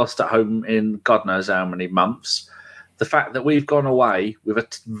haven't lost at home in God knows how many months. The fact that we've gone away with a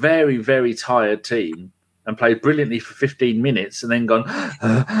very, very tired team and played brilliantly for 15 minutes and then gone,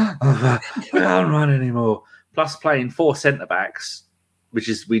 we don't run anymore. Plus playing 4 centre-backs, which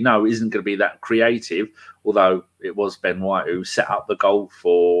we know isn't going to be that creative, although it was Ben White who set up the goal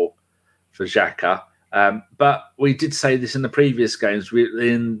for Xhaka. But we did say this in the previous games.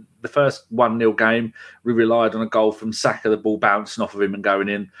 In the first 1-0 game, we relied on a goal from Saka, the ball bouncing off of him and going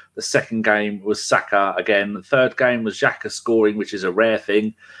in. The second game was Saka again. The third game was Xhaka scoring, which is a rare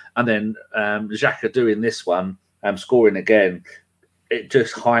thing. And then Xhaka doing this one, scoring again. It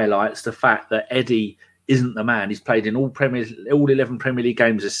just highlights the fact that Eddie isn't the man. He's played in all 11 Premier League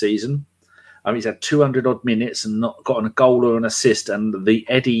games this season. He's had 200-odd minutes and not gotten a goal or an assist. And the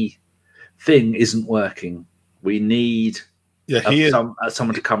Eddie thing isn't working. We need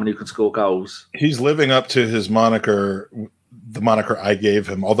someone to come in who can score goals. He's living up to his moniker, the moniker I gave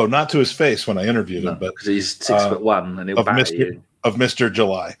him, although not to his face when I interviewed him, but because he's 6'1" and he'll batter you. Of Mr.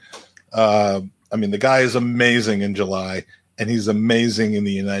 July. The guy is amazing in July, and he's amazing in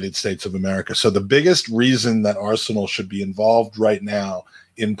the United States of America. So the biggest reason that Arsenal should be involved right now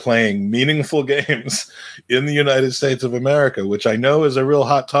in playing meaningful games in the United States of America, which I know is a real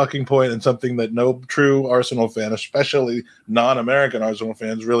hot talking point and something that no true Arsenal fan, especially non-American Arsenal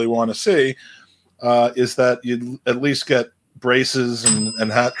fans, really want to see, is that you at least get braces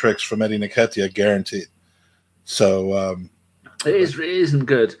and hat tricks from Eddie Nketiah guaranteed. So it isn't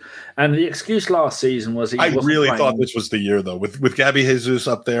good. And the excuse last season was I really thought this was the year, though, with Gabby Jesus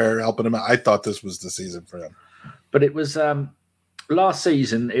up there helping him out. I thought this was the season for him. But it was last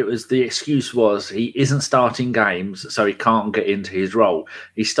season, the excuse was he isn't starting games, so he can't get into his role.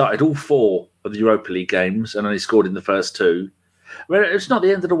 He started all 4 of the Europa League games and only scored in the first 2. Well, it's not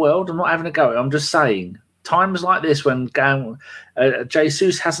the end of the world. I'm not having a go. I'm just saying, times like this when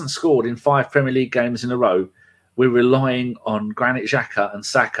Jesus hasn't scored in 5 Premier League games in a row, we're relying on Granit Xhaka and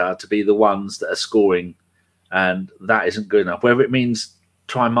Saka to be the ones that are scoring, and that isn't good enough. Whether it means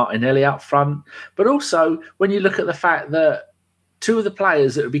try Martinelli up front, but also when you look at the fact that 2 of the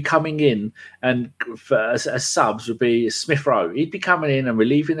players that would be coming in and as subs would be Smith Rowe. He'd be coming in and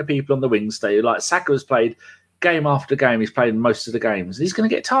relieving the people on the wings. Like Saka has played game after game. He's played most of the games. He's going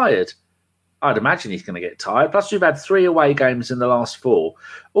to get tired. I'd imagine he's going to get tired. Plus, we've had 3 away games in the last 4.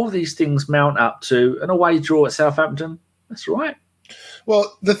 All these things mount up to an away draw at Southampton. That's right.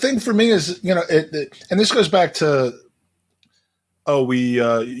 Well, the thing for me is, and this goes back to, we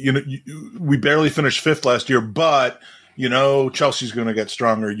barely finished 5th last year, but Chelsea's going to get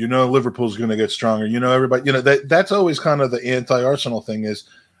stronger. Liverpool's going to get stronger. Everybody. That's always kind of the anti-Arsenal thing is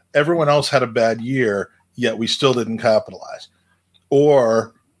everyone else had a bad year, yet we still didn't capitalize,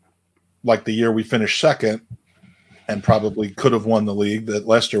 or like the year we finished 2nd and probably could have won the league that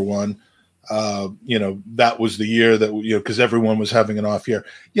Leicester won. That was the year that, because everyone was having an off year.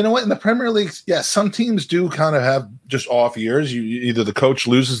 You know what? In the Premier League, some teams do kind of have just off years. Either the coach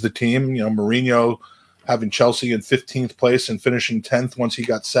loses the team, Mourinho having Chelsea in 15th place and finishing 10th once he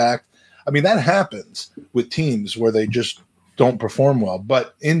got sacked. I mean, that happens with teams where they just don't perform well.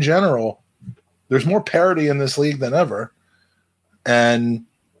 But in general, there's more parity in this league than ever. And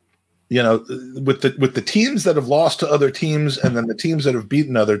with the teams that have lost to other teams and then the teams that have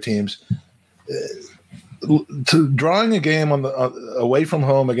beaten other teams, to drawing a game away from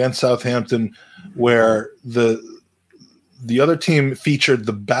home against Southampton where the other team featured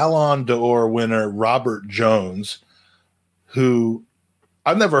the Ballon d'Or winner Robert Jones, who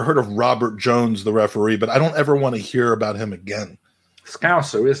I've never heard of Robert Jones, the referee, but I don't ever want to hear about him again.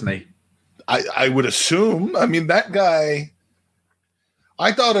 Scouser, isn't he? I would assume. I mean, that guy,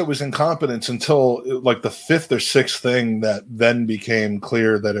 I thought it was incompetence until like the 5th or 6th thing that then became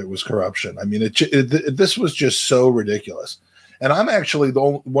clear that it was corruption. I mean, this was just so ridiculous. And I'm actually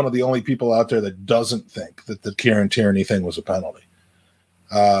one of the only people out there that doesn't think that the Kieran Tierney thing was a penalty.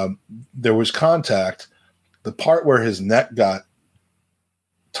 There was contact. The part where his neck got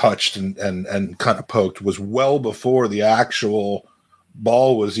touched and kind of poked was well before the actual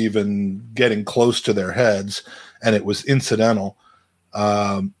ball was even getting close to their heads, and it was incidental.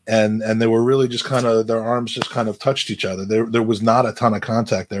 And they were really just kind of, their arms just kind of touched each other. There was not a ton of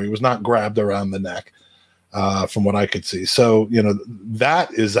contact there. He was not grabbed around the neck, from what I could see. So,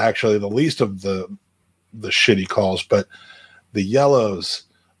 that is actually the least of the shitty calls, but the yellows,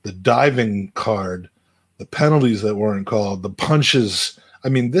 the diving card, the penalties that weren't called, the punches. I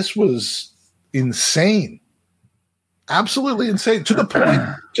mean, this was insane. Absolutely insane, to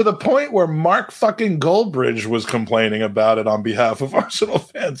the point where Mark fucking Goldbridge was complaining about it on behalf of Arsenal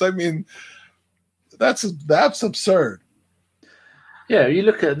fans. I mean, that's absurd. Yeah, you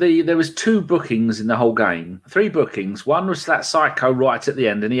look at there was 2 bookings in the whole game, 3 bookings. One was that psycho right at the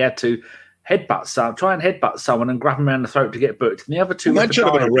end, and he had to try and headbutt someone and grab him around the throat to get booked. And the other 2 that should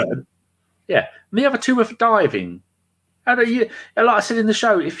have been a red. Yeah, and the other 2 were for diving. How do you, like I said in the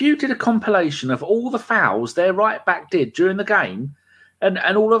show, if you did a compilation of all the fouls their right back did during the game, and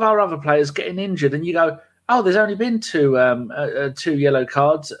all of our other players getting injured, and you go, oh, there's only been 2 yellow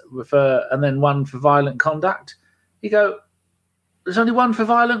cards and then 1 for violent conduct. You go, there's only 1 for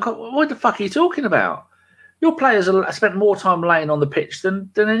violent conduct. What the fuck are you talking about? Your players have spent more time laying on the pitch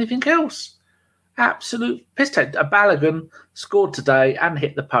than anything else. Absolute piss take. Balogun scored today and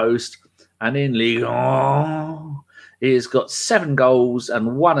hit the post, and in Ligue 1, he has got 7 goals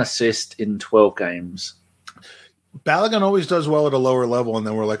and 1 assist in 12 games. Balogun always does well at a lower level, and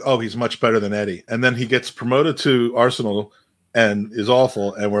then we're like, oh, he's much better than Eddie. And then he gets promoted to Arsenal and is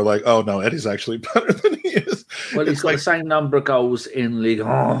awful, and we're like, oh, no, Eddie's actually better than he is. Well, he's got the same number of goals in Ligue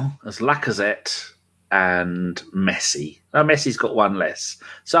 1 as Lacazette and Messi. No, Messi's got 1 less.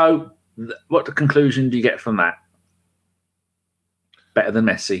 So what the conclusion do you get from that? Better than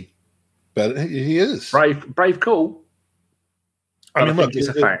Messi. But he is. Brave call. I mean, look, it's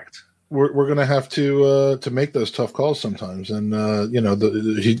a fact. We're going to have to make those tough calls sometimes, and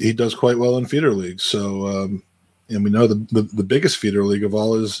he does quite well in feeder leagues. So, and we know the biggest feeder league of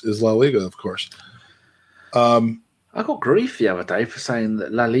all is La Liga, of course. I got grief the other day for saying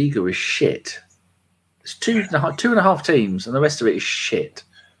that La Liga is shit. It's 2.5 teams, and the rest of it is shit.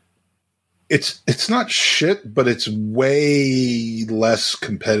 It's not shit, but it's way less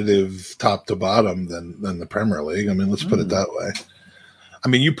competitive top to bottom than the Premier League. I mean, let's put it that way. I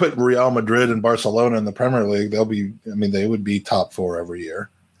mean, you put Real Madrid and Barcelona in the Premier League, they would be top 4 every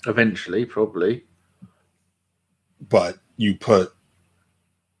year. Eventually, probably. But you put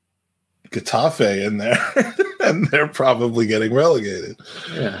Getafe in there, and they're probably getting relegated.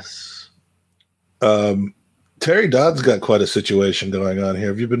 Yes. Terry Dodd's got quite a situation going on here.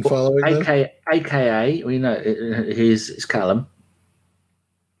 Have you been following this? AKA, we know he's Callum.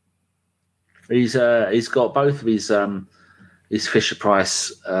 He's got both of his Fisher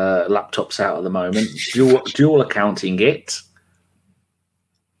Price laptops out at the moment. Dual accounting it.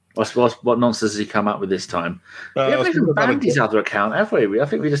 What nonsense has he come up with this time? We haven't even banned his other account, have we? I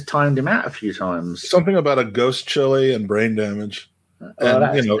think we just timed him out a few times. Something about a ghost chili and brain damage.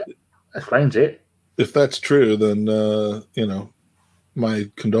 That explains it. If that's true, then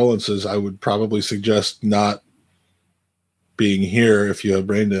my condolences. I would probably suggest not being here if you have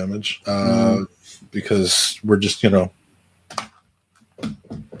brain damage, because we're just I'm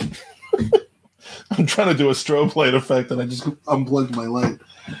trying to do a strobe light effect, and I just unplugged my light.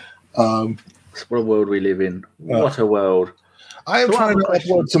 What a world we live in! What a world! I am trying to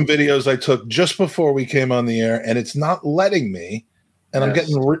upload some videos I took just before we came on the air, and it's not letting me. And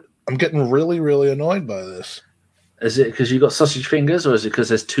yes. I'm getting really, really annoyed by this. Is it because you got sausage fingers, or is it because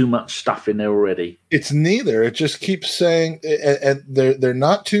there's too much stuff in there already? It's neither. It just keeps saying, and they're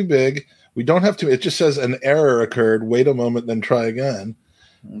not too big. We don't have to. It just says an error occurred. Wait a moment, then try again.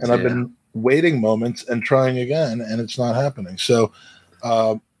 And I've been waiting moments and trying again, and it's not happening. So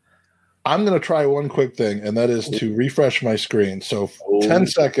I'm going to try one quick thing, and that is to refresh my screen. So 10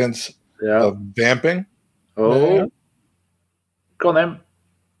 seconds of vamping. Oh, go on then.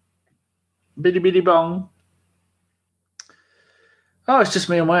 Biddy biddy bong. Oh, it's just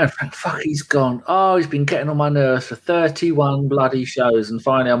me and my own friend. Fuck, he's gone. Oh, he's been getting on my nerves for 31 bloody shows, and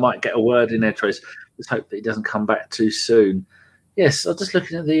finally I might get a word in there, Trace. Let's hope that he doesn't come back too soon. Yes, I'm just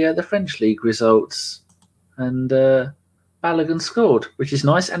looking at the French league results, and Balogun scored, which is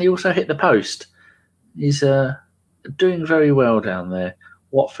nice, and he also hit the post. He's doing very well down there.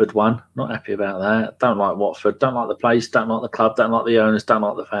 Watford won. Not happy about that. Don't like Watford. Don't like the place. Don't like the club. Don't like the owners. Don't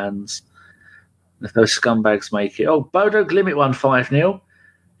like the fans. If those scumbags make it. Oh, Bodo Glimt won 5-0.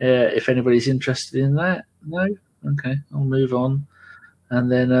 If anybody's interested in that. No? Okay, I'll move on.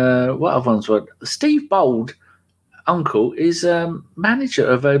 And then what other ones were? Steve Bold uncle is manager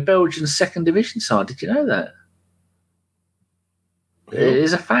of a Belgian second division side. Did you know that? Who? It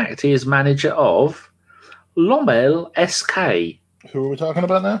is a fact. He is manager of Lommel SK. Who are we talking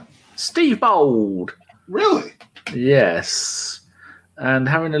about now? Steve Bold. Really? Yes. And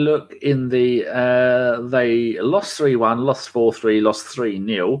having a look in the, they lost 3-1, lost 4-3, lost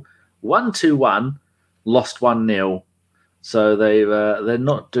 3-0, won 2-1, lost 1-0. So they're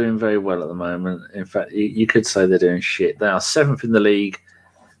not doing very well at the moment. In fact, you could say they're doing shit. They are 7th in the league,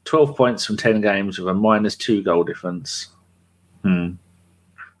 12 points from 10 games with a -2 goal difference.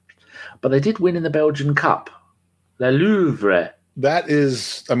 But they did win in the Belgian Cup. La Louvre. That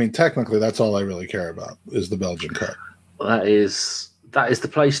is, I mean, technically, that's all I really care about is the Belgian Cup. That is the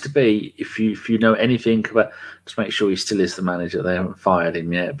place to be if you know anything about. Just make sure he still is the manager. They haven't fired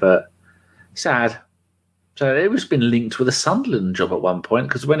him yet, but sad. So it was been linked with a Sunderland job at one point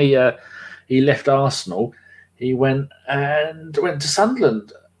because when he left Arsenal, he went to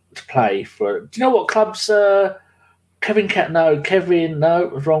Sunderland to play for. Do you know what clubs? Kevin,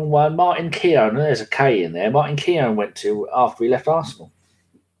 wrong one. Martin Keown. There's a K in there. Martin Keown went to after he left Arsenal.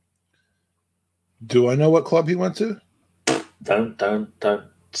 Do I know what club he went to? Don't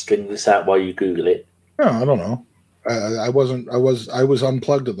string this out while you Google it. No, I don't know. I was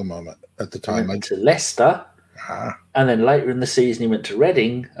unplugged at the moment at the time. He went to Leicester, and then later in the season he went to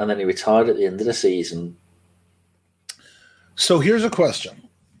Reading, and then he retired at the end of the season. So here's a question.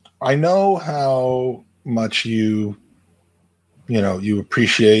 I know how much you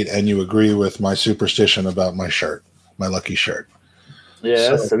appreciate and you agree with my superstition about my shirt, my lucky shirt.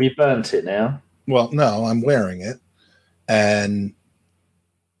 Yeah, so you burnt it now. Well, no, I'm wearing it. And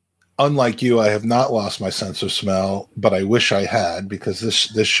unlike you, I have not lost my sense of smell, but I wish I had because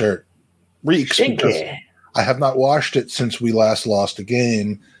this shirt reeks. Because I have not washed it since we last lost a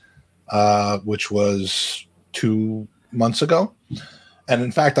game, which was 2 months ago. And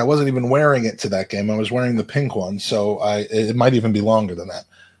in fact, I wasn't even wearing it to that game. I was wearing the pink one, so it might even be longer than that.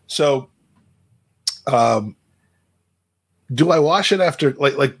 So, do I wash it after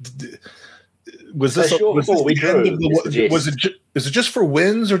Was this is it just for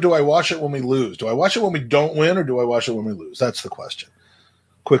wins, or do I wash it when we lose? Do I wash it when we don't win, or do I wash it when we lose? That's the question.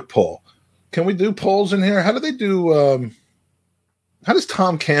 Quick poll. Can we do polls in here? How do they do? How does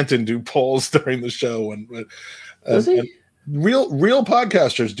Tom Canton do polls during the show? Does he? Real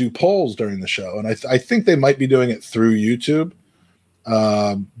podcasters do polls during the show, and I think they might be doing it through YouTube.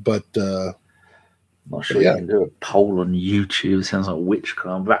 But not sure you can do a poll on YouTube. It sounds like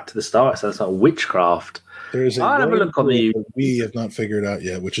witchcraft. Back to the start. It sounds like witchcraft. I'll have a look on the YouTube. We have not figured out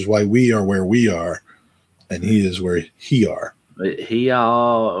yet, which is why we are where we are, and he is where he are. He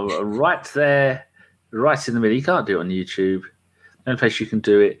are right there, right in the middle. You can't do it on YouTube. The only place you can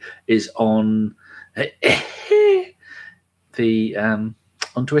do it is on the on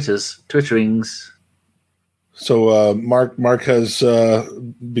Twitterings. So Mark has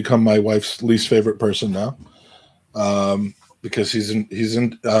become my wife's least favorite person now, because he's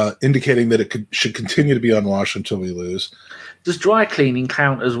indicating that it should continue to be unwashed until we lose. Does dry cleaning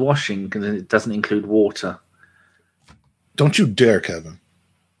count as washing because it doesn't include water? Don't you dare, Kevin,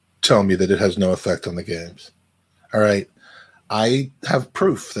 tell me that it has no effect on the games. All right, I have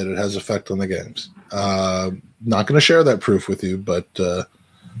proof that it has effect on the games. Not going to share that proof with you, but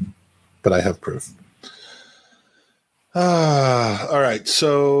I have proof. All right.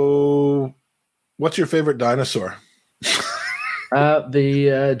 So, what's your favorite dinosaur?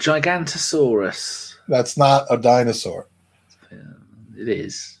 The Gigantosaurus. That's not a dinosaur. It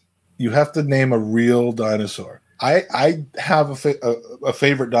is. You have to name a real dinosaur. I have a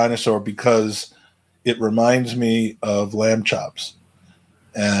favorite dinosaur because it reminds me of lamb chops,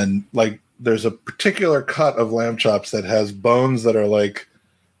 and there's a particular cut of lamb chops that has bones that are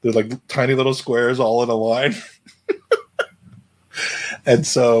they're like tiny little squares all in a line. And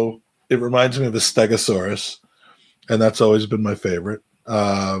so it reminds me of the Stegosaurus, and that's always been my favorite.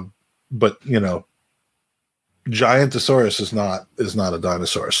 But Gigantosaurus is not a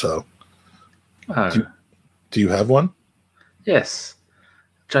dinosaur. So, do you have one? Yes,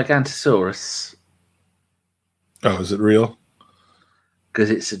 Gigantosaurus. Oh, is it real? Because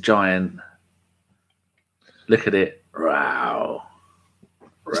it's a giant. Look at it! Wow.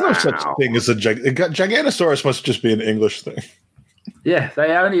 There's no such thing as a Giganosaurus. Must just be an English thing. Yeah,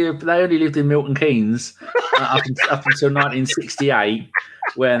 they only lived in Milton Keynes up until 1968,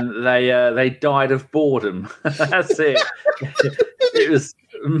 when they died of boredom. That's it. It was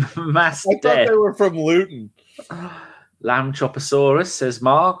mass death. I thought they were from Luton. Lamb Choposaurus, says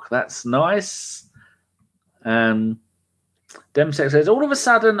Mark. That's nice. Demsek says, all of a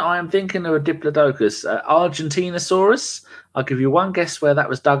sudden, I am thinking of a Diplodocus, Argentinosaurus. I'll give you one guess where that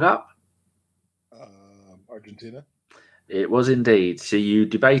was dug up. Argentina? It was indeed. So you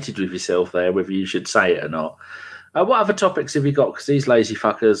debated with yourself there whether you should say it or not. What other topics have you got? Because these lazy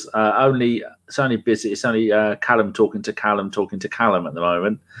fuckers it's only busy. It's only Callum talking to Callum at the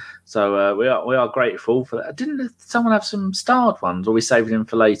moment. So we are grateful for that. Didn't someone have some starred ones, or are we saving them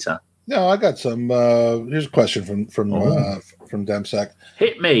for later? No, I got some. Here's a question from Demsek.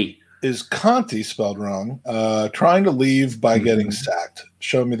 Hit me. Is Conti spelled wrong? Trying to leave by getting sacked.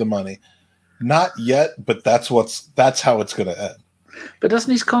 Show me the money. Not yet, but that's how it's going to end. But doesn't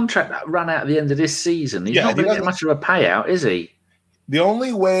his contract run out at the end of this season? He's not going to get much of a payout, is he? The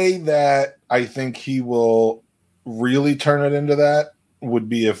only way that I think he will really turn it into that would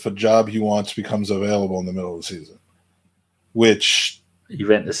be if a job he wants becomes available in the middle of the season. Which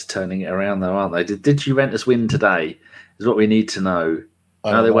Juventus are turning it around, though, aren't they? Did Juventus win today? Is what we need to know.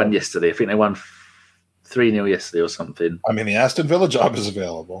 No, they won yesterday. I think they won 3-0 yesterday or something. I mean, the Aston Villa job is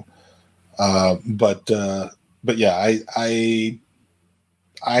available. But yeah,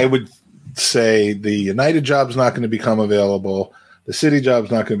 I would say the United job's not going to become available. The City job's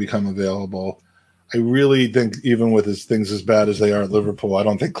not going to become available. I really think even with things as bad as they are at Liverpool, I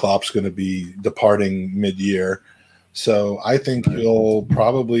don't think Klopp's going to be departing mid-year. So I think he'll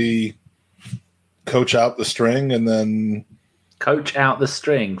probably coach out the string and then... Coach out the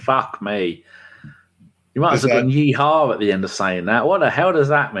string? Fuck me. You might as well gone yee-haw at the end of saying that. What the hell does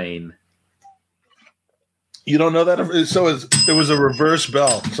that mean? You don't know that? So it was a reverse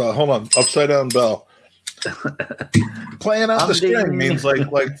bell. So hold on, upside down bell. Playing out the string means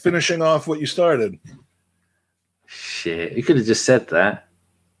like finishing off what you started. Shit, you could have just said that.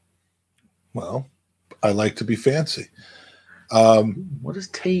 Well, I like to be fancy. What does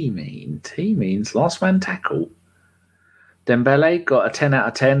T mean? T means last man tackle. Dembele got a 10 out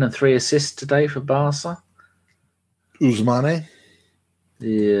of 10 and 3 assists today for Barca. Ousmane.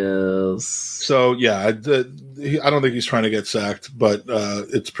 Yes. So yeah, I don't think he's trying to get sacked, but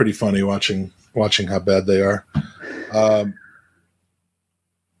it's pretty funny watching how bad they are.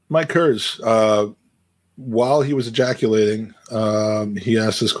 Mike Kurz, while he was ejaculating, he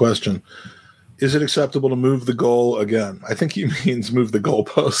asked this question: is it acceptable to move the goal again? I think he means move the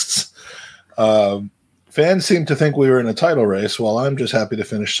goalposts. Fans seem to think we were in a title race, while I'm just happy to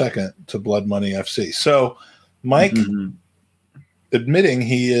finish second to Blood Money FC. So, Mike. Admitting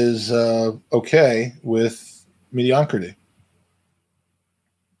he is okay with mediocrity.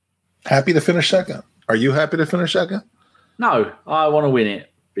 Happy to finish second. Are you happy to finish second? No, I want to win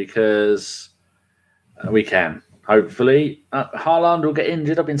it because we can. Hopefully. Haaland will get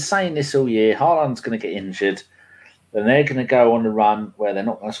injured. I've been saying this all year. Haaland's going to get injured. Then they're going to go on the run where they're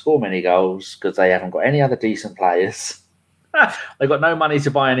not going to score many goals because they haven't got any other decent players. They've got no money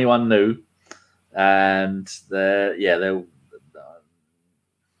to buy anyone new. And they'll...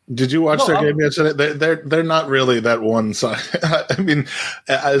 Did you watch their game yesterday? They're not really that one side. I mean,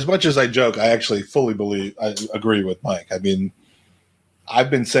 as much as I joke, I actually fully I agree with Mike. I mean, I've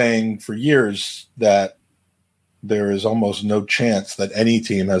been saying for years that there is almost no chance that any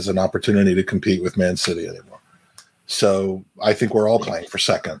team has an opportunity to compete with Man City anymore. So I think we're all playing for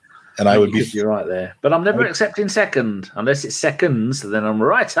second. And I would be... You're right there. But I'm never accepting second. Unless it's seconds, then I'm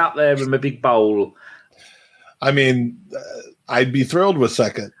right up there with my big bowl. I mean... I'd be thrilled with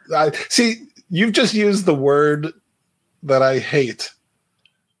second. See, you've just used the word that I hate,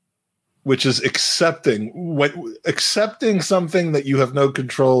 which is accepting. Accepting something that you have no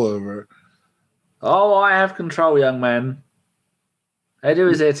control over. Oh, I have control, young man. They do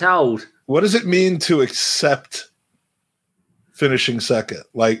as they're told. What does it mean to accept finishing second?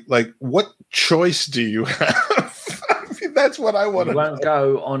 Like what choice do you have? That's what I want to know. You won't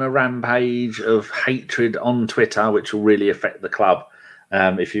go on a rampage of hatred on Twitter, which will really affect the club.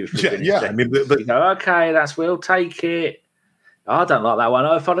 If you I mean, you go, okay, we'll take it. I don't like that one.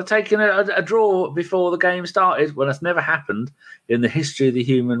 If I'd have taken a draw before the game started, well, that's never happened in the history of the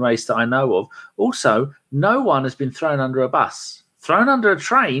human race that I know of. Also, no one has been thrown under a bus. Thrown under a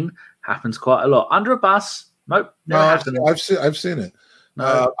train happens quite a lot. Under a bus, nope, never happened. I've seen it.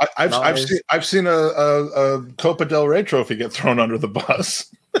 No, I've seen a Copa del Rey trophy get thrown under the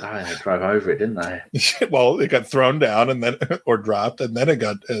bus. They drove over it, didn't they? Well, it got thrown down and then or dropped, and then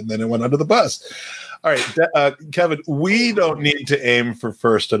it went under the bus. All right, Kevin, we don't need to aim for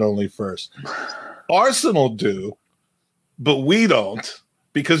first and only first. Arsenal do, but we don't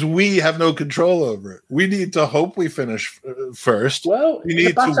because we have no control over it. We need to hope we finish first. Well, we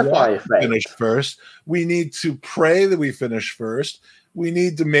need to finish first. We need to pray that we finish first. We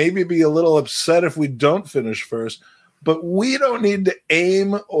need to maybe be a little upset if we don't finish first. but we don't need to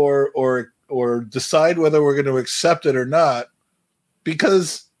aim or decide whether we're going to accept it or not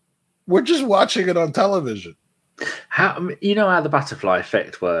because we're just watching it on television. How you know how the butterfly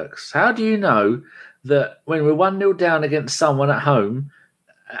effect works? How do you know that when we're 1-0 down against someone at home,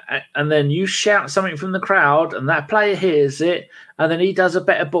 and then you shout something from the crowd, and that player hears it, and then he does a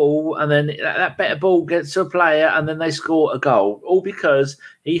better ball, and then that better ball gets to a player, and then they score a goal, all because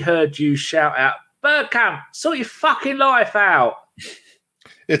he heard you shout out, "Bergkamp, sort your fucking life out."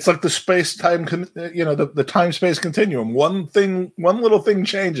 It's like the space-time, the time-space continuum. One little thing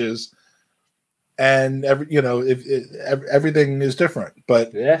changes, and everything is different.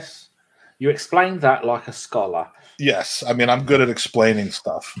 But yes, you explained that like a scholar. Yes, I mean I'm good at explaining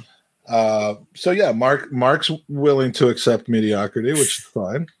stuff. So yeah, Mark's willing to accept mediocrity, which is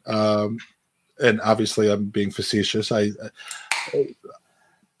fine. And obviously, I'm being facetious. I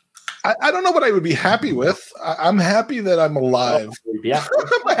don't know what I would be happy with. I'm happy that I'm alive.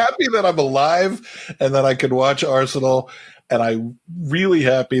 I'm happy that I'm alive and that I can watch Arsenal, and I'm really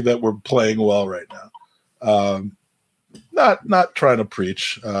happy that we're playing well right now. Not trying to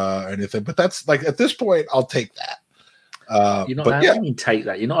preach or anything, but that's like at this point, I'll take that. You're not allowed to take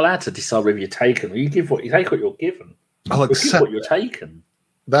that. You're not allowed to decide whether you're taken. You take what you're given. I'll accept what you're taken.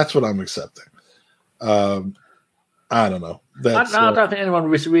 That's what I'm accepting. I don't know. I don't think anyone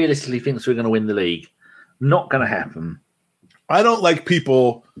realistically thinks we're going to win the league. Not going to happen. I don't like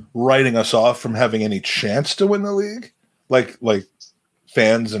people writing us off from having any chance to win the league, like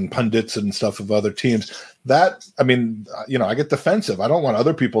fans and pundits and stuff of other teams. That I mean, I get defensive. I don't want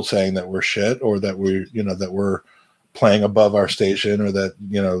other people saying that we're shit or that we're playing above our station or that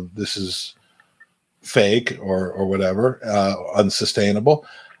this is fake or whatever, unsustainable.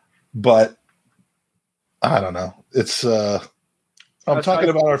 But I don't know. It's I'm talking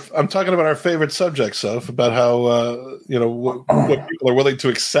about our favorite subject, Soph, about how what people are willing to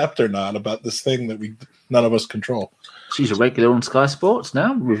accept or not about this thing that none of us control. She's a regular on Sky Sports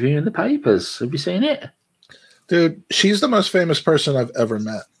now, reviewing the papers. Have you seen it? Dude, she's the most famous person I've ever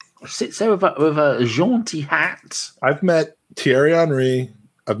met. Sits there with a jaunty hat. I've met Thierry Henry.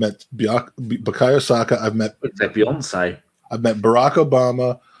 I've met Bukayo Saka. I've met Beyonce. I've met Barack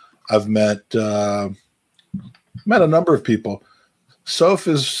Obama. I've met a number of people. Soph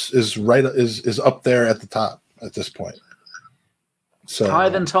is up there at the top at this point. So higher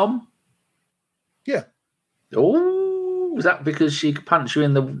than Tom? Yeah. Oh, is that because she could punch you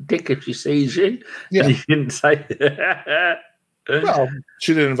in the dick if she sees you? Yeah. You didn't say that. Well,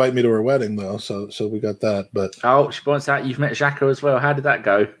 she didn't invite me to her wedding though, so we got that. But she points out you've met Xhaka as well. How did that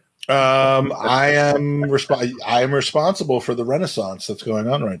go? I am responsible for the renaissance that's going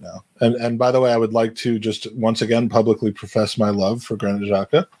on right now. And by the way, I would like to just once again publicly profess my love for Granit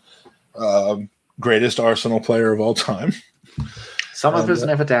Xhaka, greatest Arsenal player of all time. Some of us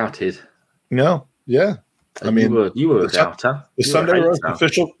never doubted. No, yeah. I mean, you were a doubter. The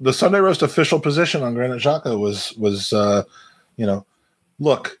Sunday Roast official position on Granit Xhaka was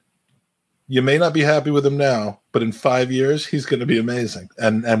look, you may not be happy with him now, but in 5 years he's going to be amazing.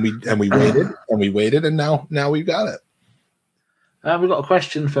 And we waited, and now we've got it. We've got a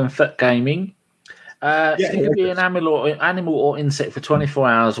question from Foot Gaming. If you could be an animal or insect for 24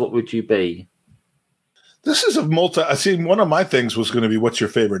 hours, what would you be? This is I see one of my things was going to be what's your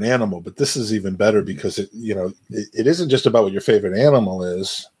favorite animal, but this is even better because it isn't just about what your favorite animal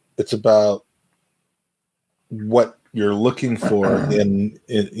is. It's about what you're looking for in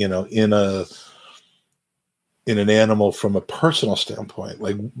an animal from a personal standpoint.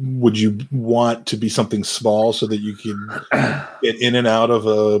 Like, would you want to be something small so that you can get in and out of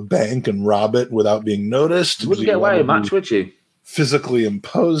a bank and rob it without being noticed? You wouldn't get away much, would you? Physically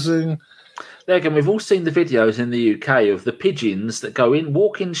imposing. There again, we've all seen the videos in the UK of the pigeons that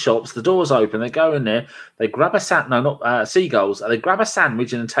walk in shops, the doors open, they go in there, they grab seagulls, they grab a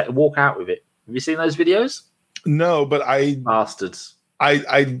sandwich and walk out with it. Have you seen those videos? No, but bastards.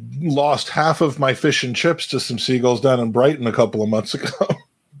 I lost half of my fish and chips to some seagulls down in Brighton a couple of months ago.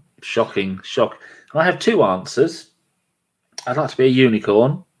 Shocking. I have two answers. I'd like to be a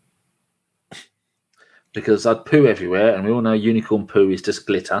unicorn because I'd poo everywhere, and we all know unicorn poo is just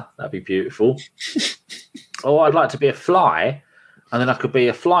glitter. That'd be beautiful. Or I'd like to be a fly, and then I could be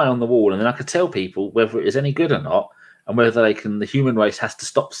a fly on the wall, and then I could tell people whether it is any good or not, and whether the human race has to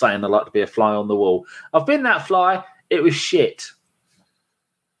stop saying I'd like to be a fly on the wall. I've been that fly. It was shit.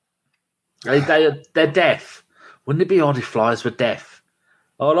 They're deaf. Wouldn't it be odd if flies were deaf?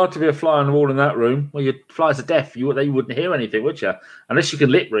 I'd like to be a fly on the wall in that room. Well, your flies are deaf. They wouldn't hear anything, would you? Unless you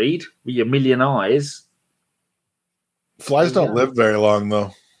can lip read with your million eyes. Flies don't live very long,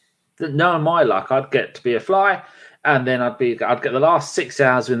 though. Knowing my luck, I'd get to be a fly, And then I'd get the last 6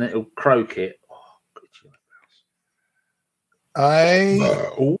 hours when it'll croak it.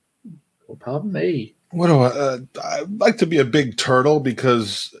 Oh, pardon me. What do I'd like to be a big turtle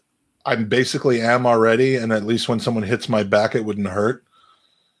because I basically am already, and at least when someone hits my back, it wouldn't hurt.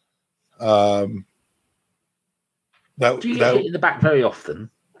 Do you get hit in the back very often?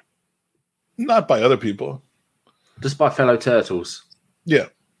 Not by other people. Just by fellow turtles? Yeah.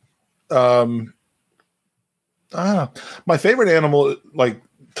 I don't know. My favorite animal, like,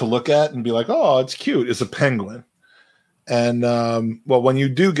 to look at and be like, oh, it's cute, is a penguin. And, well, when you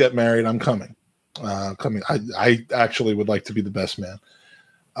do get married, I'm coming. I actually would like to be the best man.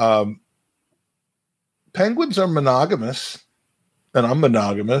 Penguins are monogamous, and I'm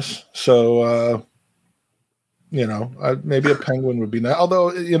monogamous. So, maybe a penguin would be nice.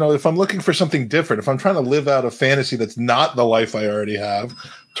 Although, if I'm looking for something different, if I'm trying to live out a fantasy that's not the life I already have,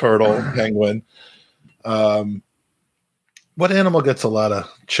 turtle, penguin. What animal gets a lot of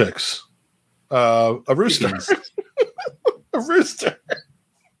chicks? A rooster. A rooster.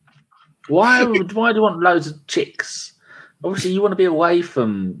 Why do you want loads of chicks? Obviously, you want to be away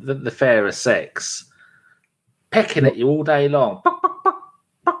from the fairer sex. Pecking at you all day long.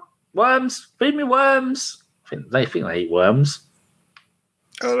 Worms, feed me worms. They think they eat worms.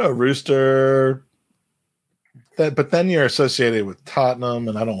 I don't know, rooster. But then you're associated with Tottenham,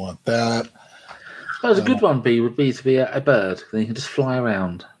 and I don't want that. Well, a good one would be to be a bird. Then you can just fly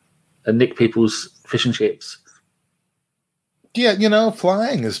around and nick people's fish and chips. Yeah,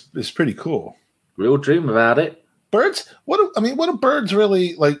 flying is pretty cool. Real dream about it. Birds? What do birds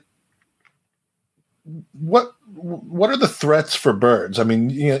really like? What are the threats for birds? I mean,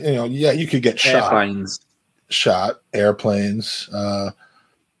 you could get shot, airplanes. But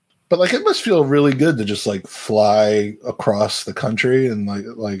like, it must feel really good to just like fly across the country and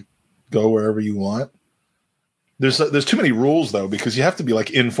like go wherever you want. There's too many rules though, because you have to be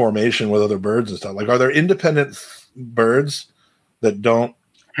like in formation with other birds and stuff. Like, are there independent birds that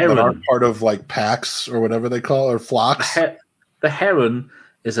aren't part of like packs or whatever they call, or flocks? The heron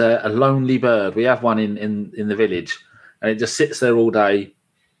is a lonely bird. We have one in the village, and it just sits there all day,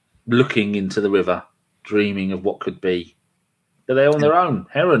 looking into the river, dreaming of what could be. But they're on their own.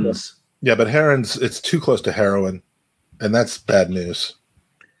 Herons. Yeah, but herons, it's too close to heroin, and that's bad news.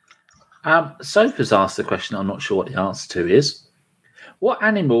 Sophie's asked the question. I'm not sure what the answer to is. What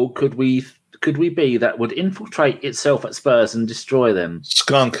animal could we be that would infiltrate itself at Spurs and destroy them?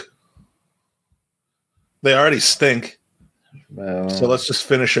 Skunk. They already stink. So let's just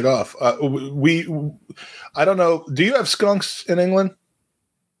finish it off. I don't know. Do you have skunks in England?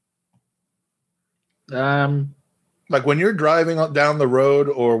 Like when you're driving down the road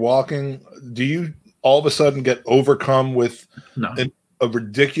or walking, do you all of a sudden get overcome with a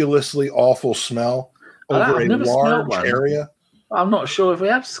ridiculously awful smell over a large area? I'm not sure if we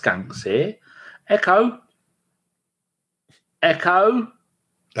have skunks here. Echo.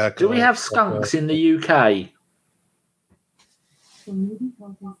 Do we have skunks in the UK? A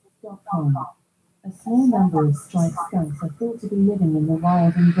small number of striped skunks are thought to be living in the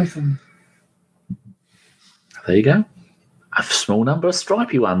wild in Britain. There you go. A small number of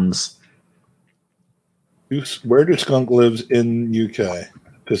stripy ones. Where do skunk lives in UK?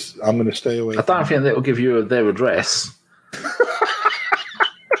 Because I'm going to stay away. I don't think that will give you their address.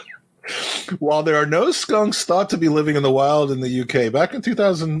 While there are no skunks thought to be living in the wild in the UK, back in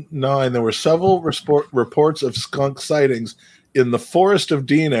 2009, there were several reports of skunk sightings in the Forest of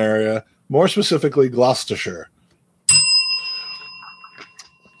Dean area, more specifically Gloucestershire.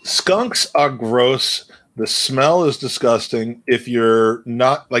 Skunks are gross. The smell is disgusting. If you're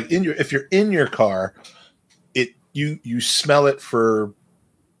not if you're in your car, you smell it for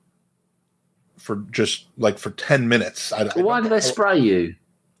just like for 10 minutes. Why do they spray you?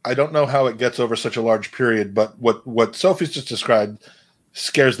 I don't know how it gets over such a large period, but what Sophie's just described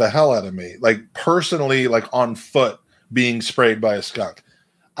scares the hell out of me. Like personally, like on foot being sprayed by a skunk.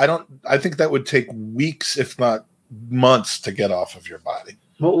 I think that would take weeks, if not months, to get off of your body.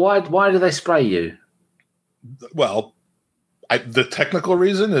 Well, why do they spray you? Well, the technical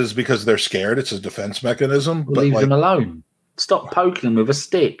reason is because they're scared. It's a defense mechanism. Well, leave them alone. Stop poking them with a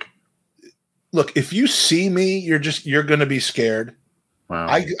stick. Look, if you see me, you're going to be scared. Wow.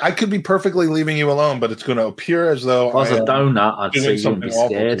 I could be perfectly leaving you alone, but it's going to appear as though if I was a donut, I'd see you and be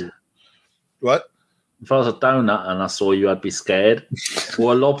scared. What? If I was a donut and I saw you, I'd be scared.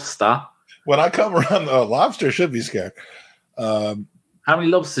 Or a lobster. When I come around, a lobster should be scared. How many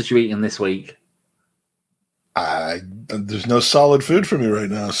lobsters you eating this week? There's no solid food for me right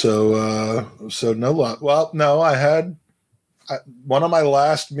now, so no lot. Well, no, I had one of my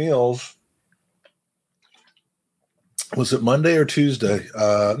last meals. Was it Monday or Tuesday?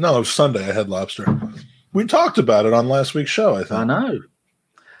 No, it was Sunday. I had lobster. We talked about it on last week's show, I think. I know.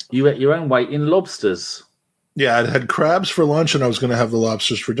 You ate your own weight in lobsters. Yeah, I had crabs for lunch, and I was going to have the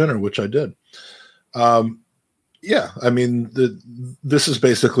lobsters for dinner, which I did. Yeah, I mean, this is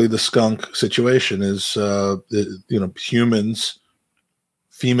basically the skunk situation. Is humans,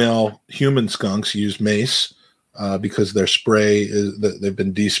 female human skunks use mace because their spray they've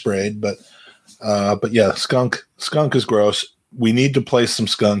been desprayed, but yeah, skunk is gross. We need to place some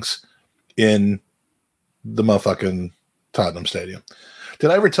skunks in the motherfucking Tottenham Stadium. Did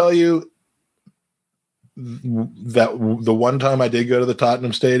I ever tell you that the one time I did go to the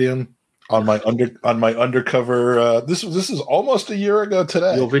Tottenham Stadium on my undercover? This is almost a year ago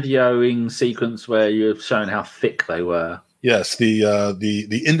today. Your videoing sequence where you've shown how thick they were. Yes,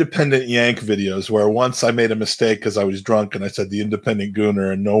 the Independent Yank videos where once I made a mistake because I was drunk and I said the Independent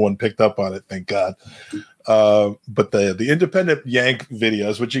Gooner and no one picked up on it, thank God. But the Independent Yank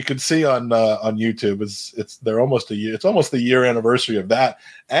videos, which you can see on YouTube, they're almost a year. It's almost the year anniversary of that,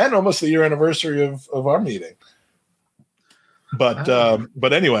 and almost the year anniversary of our meeting. But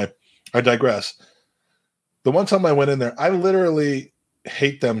anyway, I digress. The one time I went in there, I literally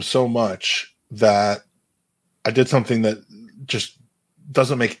hate them so much that I did something that just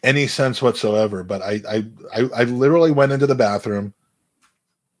doesn't make any sense whatsoever. But I literally went into the bathroom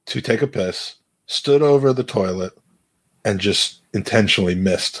to take a piss, stood over the toilet, and just intentionally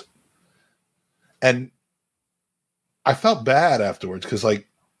missed. And I felt bad afterwards because, like,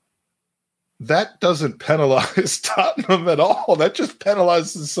 that doesn't penalize Tottenham at all. That just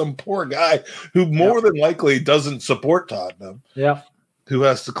penalizes some poor guy who more than likely doesn't support Tottenham. Yeah. Who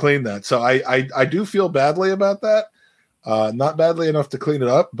has to clean that. So I do feel badly about that. Not badly enough to clean it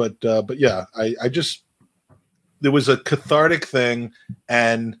up, but yeah, I just, there was a cathartic thing,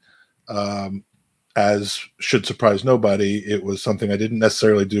 and as should surprise nobody, it was something I didn't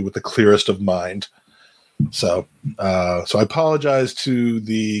necessarily do with the clearest of mind. So I apologize to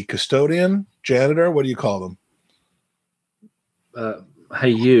the custodian, janitor. What do you call them? Hey,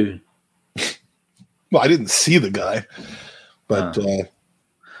 you. Well, I didn't see the guy, but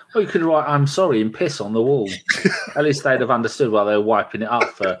well, you could write "I'm sorry" and piss on the wall. At least they'd have understood while they were wiping it up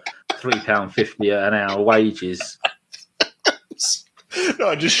for £3.50 an hour wages. No,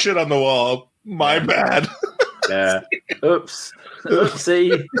 I just shit on the wall. My bad. Yeah. Oops.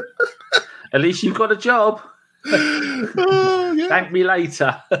 Oopsie. At least you've got a job. Yeah. Thank me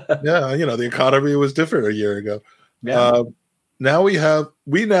later. Yeah, the economy was different a year ago. Yeah. Now we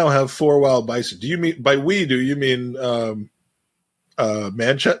now have 4 wild bison. Do you mean by we? Do you mean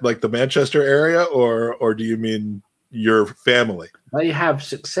Manchester, like the Manchester area, or do you mean your family? They have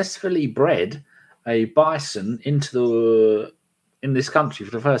successfully bred a bison in this country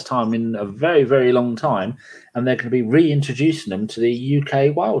for the first time in a very, very long time, and they're going to be reintroducing them to the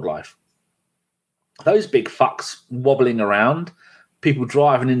UK wildlife. Those big fucks wobbling around, people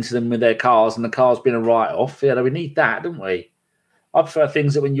driving into them with their cars, and the cars being a write-off. Yeah, we need that, don't we? I prefer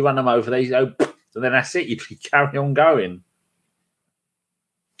things that when you run them over, they go, and then that's it. You carry on going.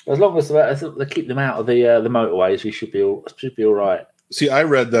 As long as they keep them out of the motorways, we should be all right. See, I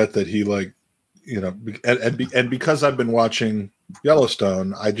read that he, like, and because I've been watching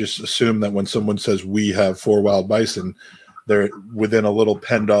Yellowstone, I just assume that when someone says we have 4 wild bison, they're within a little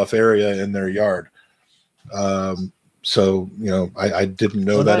penned off area in their yard. So I didn't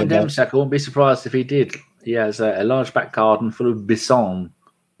know that. Demsack, I wouldn't be surprised if he did. He has a large back garden full of bison.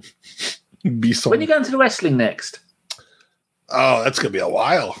 Bison. When are you going to the wrestling next? Oh, that's going to be a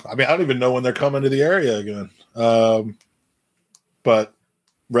while. I mean, I don't even know when they're coming to the area again. But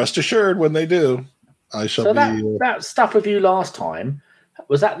rest assured, when they do, I shall be. So that stuff with you last time,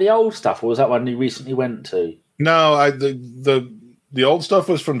 was that the old stuff, or was that one you recently went to? No, the old stuff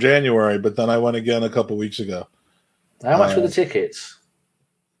was from January, but then I went again a couple weeks ago. How much were the tickets?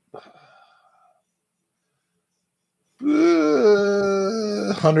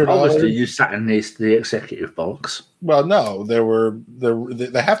 $100. Obviously, you sat in the executive box. Well, no,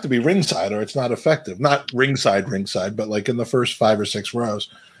 they have to be ringside, or it's not effective. Not ringside, but like in the first 5 or 6 rows.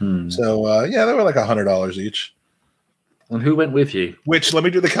 So yeah, they were like $100 each. And who went with you? Which, let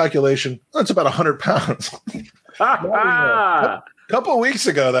me do the calculation. That's about 100 pounds. A couple of weeks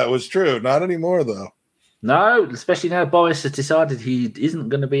ago, that was true. Not anymore, though. No, especially now Boris has decided he isn't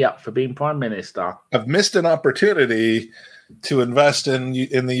going to be up for being Prime Minister. I've missed an opportunity to invest in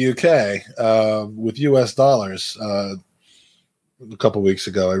the UK with US dollars a couple of weeks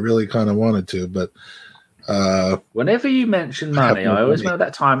ago. I really kind of wanted to, but whenever you mention money, I always remember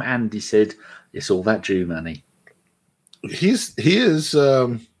that time Andy said, "It's all that Jew money." He is.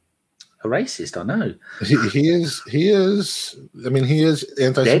 A racist, I know. He is. I mean, he is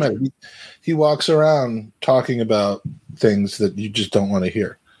anti-Semitic. He walks around talking about things that you just don't want to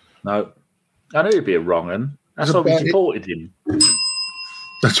hear. No, I knew he'd be a wrong un. That's why we deported him.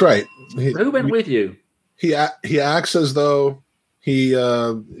 That's right. Who went with you? He acts as though he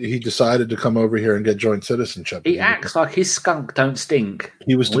decided to come over here and get joint citizenship. He acts like his skunk don't stink.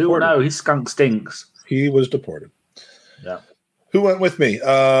 He was deported. We all know his skunk stinks. He was deported. Yeah. Who went with me?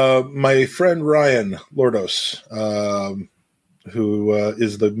 My friend Ryan Lordos, who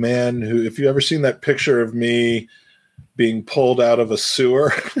is the man who, if you ever seen that picture of me being pulled out of a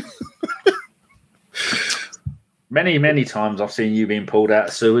sewer. Many, many times I've seen you being pulled out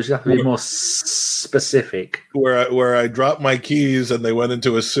of sewers. You have to be more specific. Where I dropped my keys and they went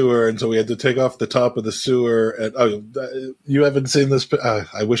into a sewer, and so we had to take off the top of the sewer. And you haven't seen this?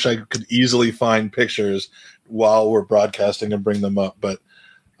 I wish I could easily find pictures while we're broadcasting and bring them up, but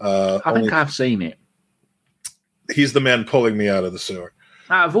I think I've seen it. He's the man pulling me out of the sewer.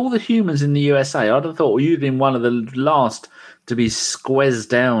 Out of all the humans in the USA, I'd have thought you'd been one of the last to be squeezed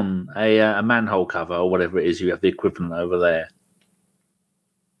down a manhole cover or whatever it is you have the equivalent over there.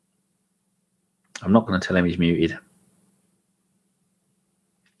 I'm not going to tell him he's muted.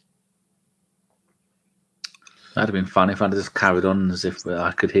 That'd have been fun if I'd just carried on as if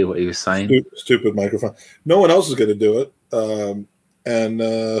I could hear what he was saying. Stupid microphone. No one else is going to do it.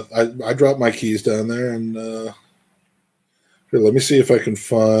 I dropped my keys down there, and here, let me see if I can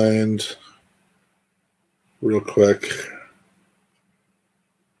find real quick.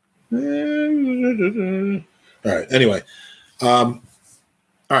 All right. Anyway, all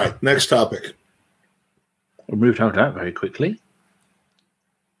right. Next topic. We moved on to that very quickly.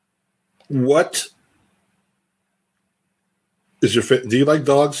 What is your do you like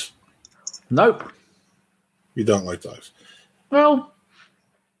dogs? Nope. You don't like dogs. Well,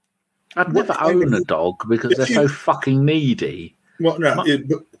 I'd never own a dog because they're so fucking needy. Well, no,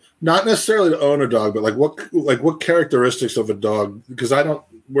 not necessarily to own a dog, but what characteristics of a dog? Because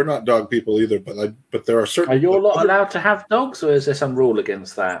we're not dog people either, but there are certain. Are you not allowed to have dogs, or is there some rule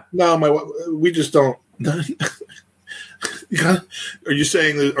against that? No, we just don't. Are you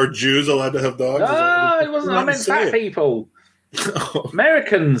saying that are Jews allowed to have dogs? No, it wasn't. I meant fat people. No.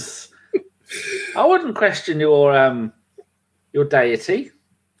 Americans. I wouldn't question your deity.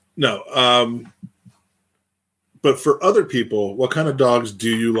 No. But for other people, what kind of dogs do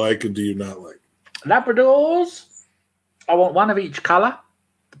you like and do you not like? Labradors. I want one of each colour.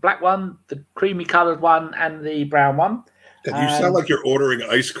 The black one, the creamy coloured one, and the brown one. You sound like you're ordering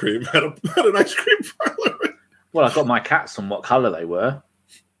ice cream at an ice cream parlor. Well, I got my cats on what colour they were.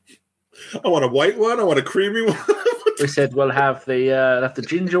 I want a white one. I want a creamy one. We said we'll have the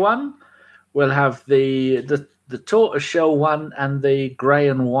ginger one. We'll have the tortoiseshell one and the grey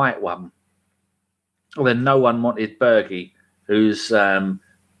and white one. Well, then no one wanted Bergie, who's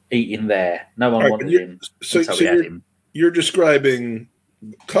eating there. No one wanted him. So we had him. You're describing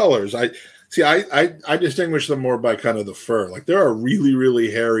colors. I distinguish them more by kind of the fur. Like there are really, really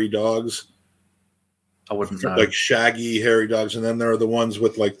hairy dogs. I wouldn't know. Like shaggy, hairy dogs, and then there are the ones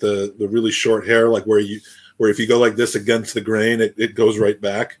with like the really short hair, like where if you go like this against the grain, it goes right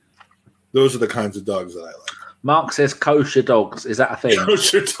back. Those are the kinds of dogs that I like. Mark says kosher dogs. Is that a thing?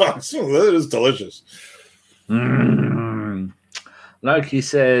 Kosher dogs. Oh, that is delicious. Loki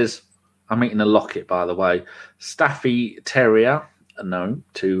says, I'm eating a locket, by the way. Staffy Terrier. No,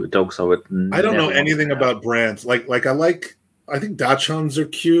 two dogs I would I don't know anything about brands. I think Dachshunds are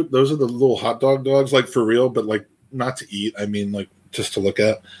cute. Those are the little hot dog dogs, like for real, but like not to eat. I mean, like just to look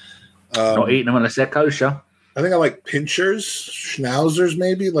at. Not eating them unless they're kosher. I think I like pinchers, schnauzers,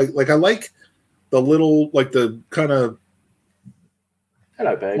 maybe. Like I like the little, like the kind of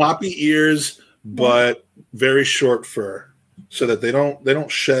floppy ears, but very short fur, so that they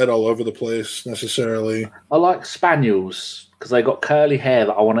don't shed all over the place necessarily. I like spaniels because they got curly hair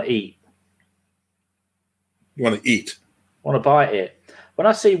that I want to eat. You want to eat? I want to bite it. When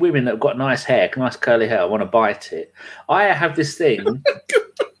I see women that have got nice hair, nice curly hair, I want to bite it. I have this thing.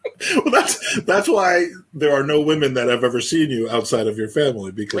 Well, that's why there are no women that have ever seen you outside of your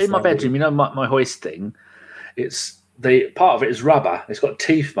family. Because in my bedroom, you know, my hoist thing, it's the part of it is rubber. It's got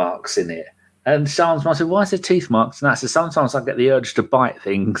teeth marks in it. And someone might say, "Why is there teeth marks?" And I said, "Sometimes I get the urge to bite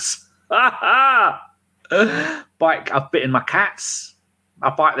things." I've bitten my cats.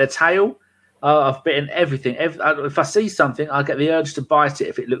 I bite their tail. I've bitten everything. If I see something, I get the urge to bite it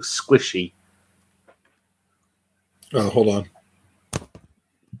if it looks squishy. Oh, hold on.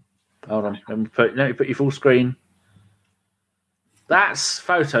 Hold on. Let me put your full screen. That's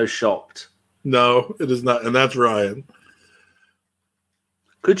photoshopped. No, it is not. And that's Ryan.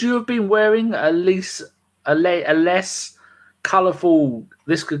 Could you have been wearing a less colourful,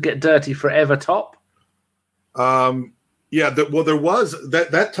 this could get dirty forever top? Yeah, there was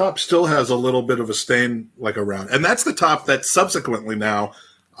that top still has a little bit of a stain like around, and that's the top that subsequently now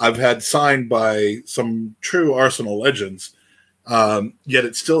I've had signed by some true Arsenal legends. Yet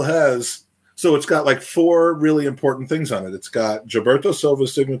it still has, so it's got like 4 really important things on it. It's got Gilberto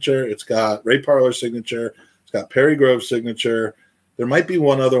Silva's signature, it's got Ray Parler's signature, it's got Perry Grove's signature. There might be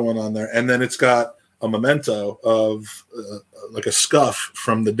one other one on there, and then it's got a memento of like a scuff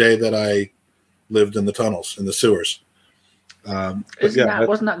from the day that I lived in the tunnels, in the sewers. Wasn't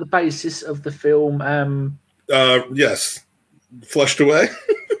that the basis of the film? Yes, Flushed Away.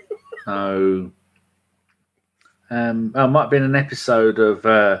 Oh, it might have been an episode of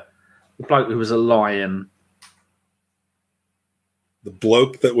the bloke who was a lion. The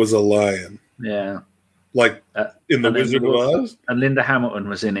bloke that was a lion. Yeah, like in The Wizard of Oz. And Linda Hamilton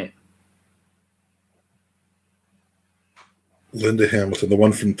was in it. Linda Hamilton, the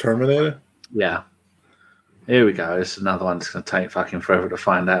one from Terminator. Yeah. Here we go. It's another one that's going to take fucking forever to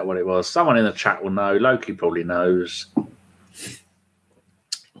find out what it was. Someone in the chat will know. Loki probably knows.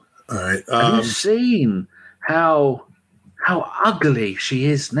 All right. Have you seen how ugly she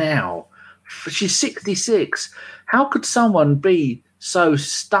is now? She's 66. How could someone be so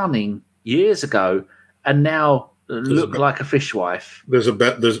stunning years ago and now look like a fishwife? There's a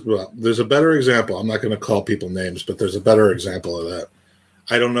better example. I'm not going to call people names, but there's a better example of that.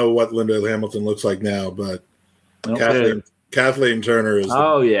 I don't know what Linda Hamilton looks like now, but Kathleen Turner is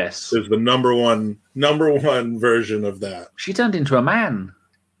is the number one version of that. She turned into a man.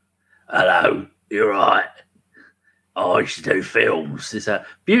 Hello, you're right. I used to do films. It's a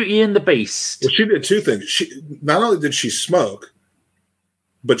Beauty and the Beast. Well, she did 2 things. She not only did she smoke,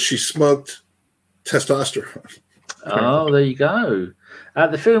 but she smoked testosterone. Oh, there you go.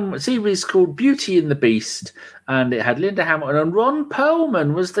 The film series called Beauty and the Beast, and it had Linda Hamilton and Ron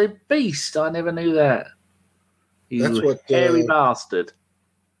Perlman was the Beast. I never knew that. That's what hairy bastard.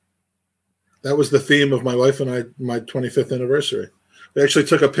 That was the theme of my wife and I, my 25th anniversary. We actually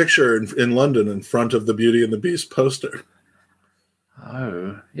took a picture in London in front of the Beauty and the Beast poster.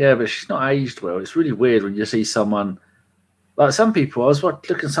 Oh, yeah, but she's not aged well. It's really weird when you see someone like some people. I was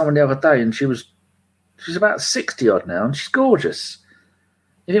looking at someone the other day, and she's about 60 odd now, and she's gorgeous.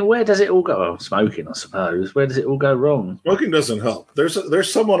 You think, where does it all go? Well, smoking, I suppose. Where does it all go wrong? Smoking doesn't help.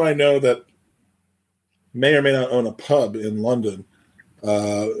 There's someone I know that may or may not own a pub in London,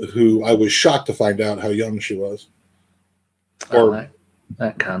 who I was shocked to find out how young she was.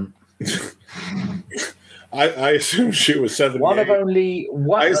 That cunt. I assume she was 78.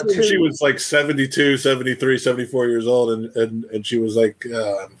 I assume she was like 72, 73, 74 years old, and she was like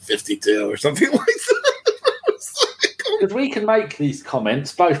 52 or something like that. Because we can make these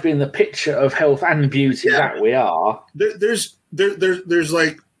comments both being the picture of health and beauty that we are. There's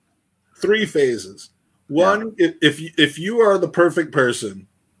like 3 phases. One, if you are the perfect person,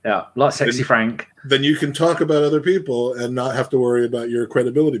 like Sexy Frank, then you can talk about other people and not have to worry about your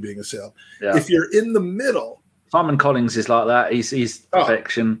credibility being assailed. Yeah. If you're in the middle, Simon Collins is like that. He's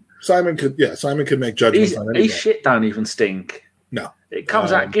perfection. Simon could make judgments on anything. His shit don't even stink. No, it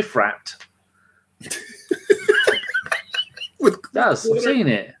comes out gift wrapped. I've seen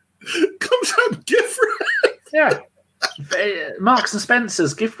it. Comes out gift wrapped. Yeah, Marks and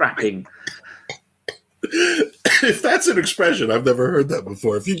Spencer's gift wrapping. If that's an expression, I've never heard that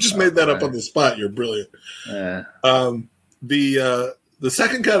before. If you just made that up on the spot, you're brilliant. Yeah. The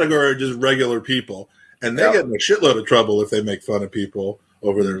second category are just regular people, and they get in a shitload of trouble if they make fun of people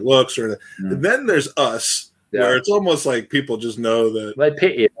over their looks. And then there's us, where it's almost like people just know that they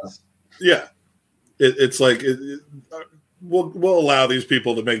pity us. Yeah, it's like we'll allow these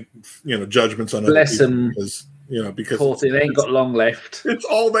people to make judgments on other people because they ain't got long left. It's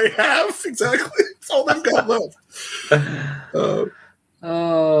all they have. Exactly. It's all they've got left.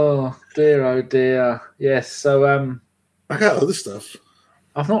 Oh dear. Yes. So I got other stuff.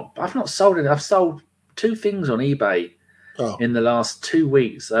 I've not sold it. I've sold 2 things on eBay in the last 2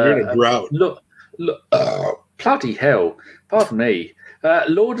 weeks. You're in a drought. Look, bloody hell. Pardon me.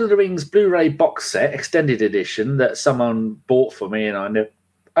 Lord of the Rings Blu-ray box set, extended edition, that someone bought for me, and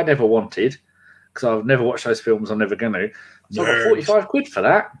I never wanted, because I've never watched those films. I'm never going to. So I got 45 quid for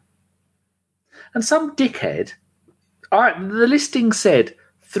that. And some dickhead, the listing said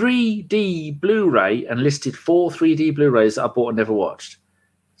 3D Blu-ray and listed 4 3D Blu-rays that I bought and never watched.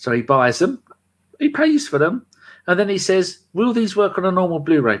 So he buys them, he pays for them, and then he says, will these work on a normal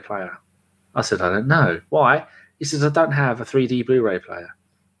Blu-ray player? I said, I don't know. Why? He says, I don't have a 3D Blu-ray player.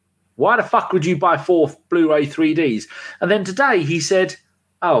 Why the fuck would you buy 4 Blu-ray 3Ds? And then today he said,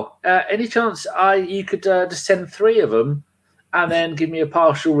 Oh, any chance you could just send 3 of them and then give me a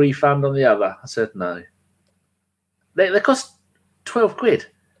partial refund on the other? I said no. They cost 12 quid.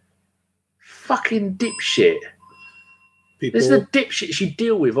 Fucking dipshit. People, This is the dipshits you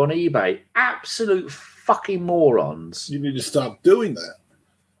deal with on eBay. Absolute fucking morons. you need to stop doing that.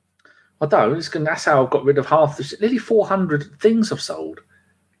 I don't. That's how I've got rid of half the shit. Nearly 400 things I've sold.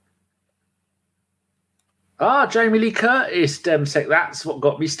 Jamie Lee Curtis, Demsec. That's what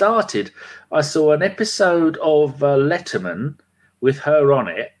got me started. I saw an episode of Letterman with her on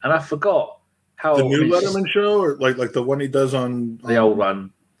it, and I forgot how The new Letterman show, or like the one he does on the old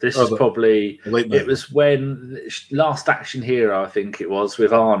one. This is probably late night. It was when Last Action Hero, I think it was,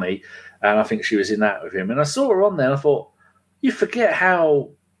 with Arnie, and I think she was in that with him. And I saw her on there, and I thought, you forget how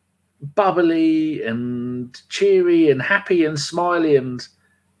bubbly and cheery and happy and smiley and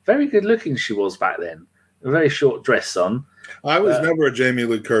very good looking she was back then. A very short dress on. I was never a Jamie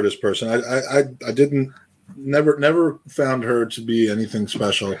Lee Curtis person. I didn't never found her to be anything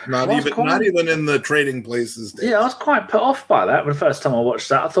special. Not even in the Trading Places days. Yeah, I was quite put off by that. When the first time I watched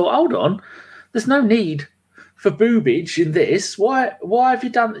that, I thought, hold on, there's no need for boobage in this. Why have you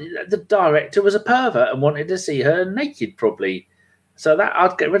done? The director was a pervert and wanted to see her naked, probably. So that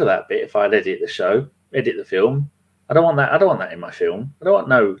I'd get rid of that bit if I'd edit the film. I don't want that. I don't want that in my film. I don't want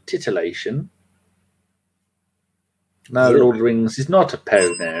no titillation. No, Lord of the Rings is not a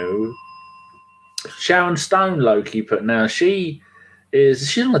porno. Sharon Stone, Loki put now. She's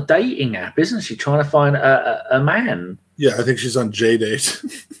on a dating app, isn't she? Trying to find a man. Yeah, I think she's on J-Date.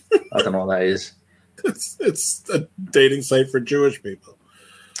 I don't know what that is. It's a dating site for Jewish people.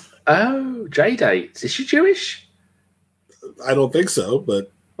 Oh, J-Date. Is she Jewish? I don't think so,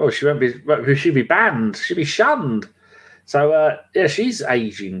 but she won't be. She'd be banned. She'd be shunned. So yeah, she's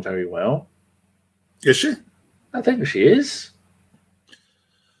aging very well. Is she? I think she is.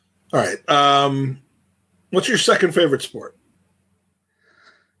 All right. What's your second favorite sport?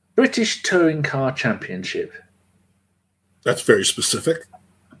 British Touring Car Championship. That's very specific.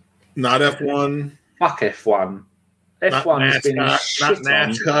 Not F1. Fuck F1. F1 has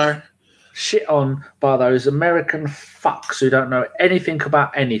been shit on by those American fucks who don't know anything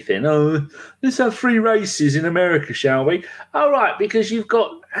about anything. Oh, let's have 3 races in America, shall we? All right, because you've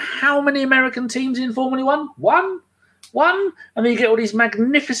got how many American teams in Formula One? One? And then you get all these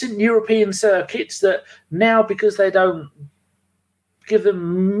magnificent European circuits that now, because they don't give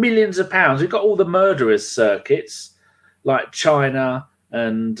them millions of pounds, we've got all the murderers circuits like China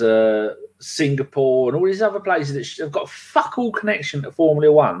and Singapore and all these other places that have got fuck all connection to Formula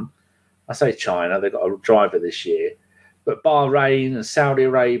One. I say China, they've got a driver this year. But Bahrain and Saudi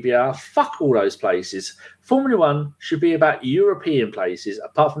Arabia, fuck all those places. Formula One should be about European places,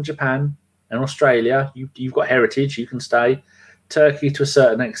 apart from Japan and Australia. You've got heritage, you can stay. Turkey to a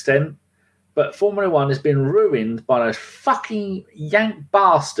certain extent. But Formula One has been ruined by those fucking yank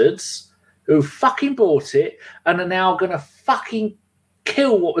bastards who fucking bought it and are now going to fucking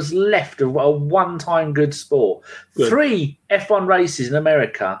kill what was left of a one-time good sport. Good. 3 F1 races in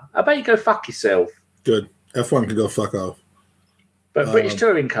America. I bet you go fuck yourself. Good. F1 can go fuck off. But British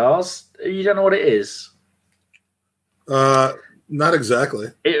touring cars, you don't know what it is. Not exactly.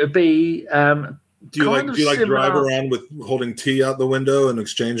 It would be. Do you like drive around with holding tea out the window and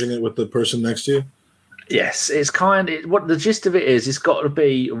exchanging it with the person next to you? Yes, it's what the gist of it is. It's got to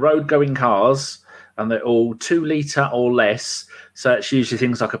be road-going cars, and they're all 2 litre or less. So it's usually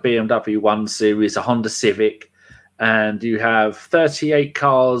things like a BMW 1 Series, a Honda Civic, and you have 38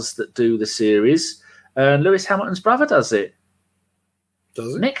 cars that do the series. And Lewis Hamilton's brother does it.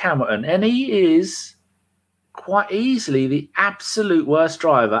 Does he? Nick Hamilton, and he is quite easily the absolute worst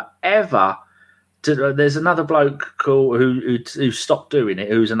driver ever. There's another bloke who stopped doing it.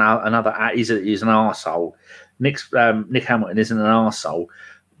 Who's another? He's an arsehole. Nick Hamilton isn't an arsehole,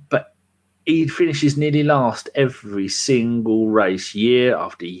 but he finishes nearly last every single race, year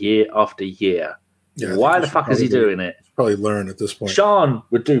after year after year. Yeah, why the fuck is he doing it? Probably learn at this point. Sean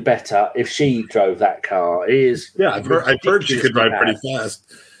would do better if she drove that car. I've heard she could drive pretty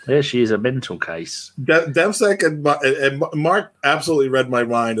fast. Yeah, she is a mental case. Demsec and Mark absolutely read my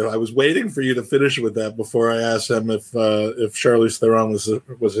mind. I was waiting for you to finish with that before I asked him if Charlize Theron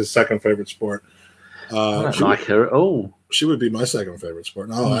was his second favorite sport. I don't like her at all. She would be my second favorite sport.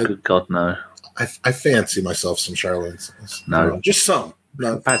 No, good God, no. I fancy myself some Charlize. No, just some.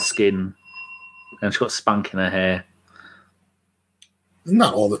 No. Bad skin, and she's got spunk in her hair.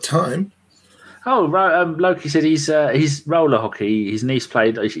 Not all the time. Oh, Loki said he's roller hockey. His niece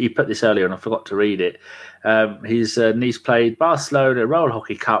played. He put this earlier, and I forgot to read it. His niece played Barcelona Roller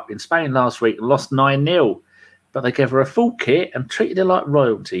Hockey Cup in Spain last week and lost 9-0. but they gave her a full kit and treated her like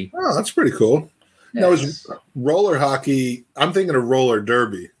royalty. Oh, that's pretty cool. Yes. Now, is roller hockey, I'm thinking of roller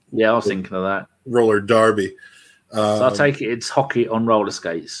derby. Yeah, I was thinking of that. Roller derby. So I take it it's hockey on roller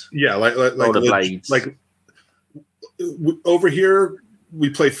skates. Yeah, like roller blades. Like over here, we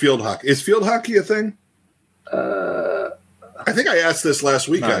play field hockey. Is field hockey a thing? I think I asked this last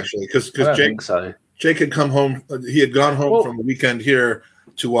week, actually, because Jake had come home. He had gone home from the weekend here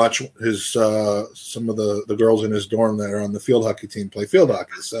to watch his some of the girls in his dorm that are on the field hockey team play field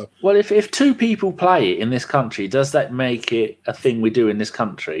hockey. So, well, if two people play it in this country, does that make it a thing we do in this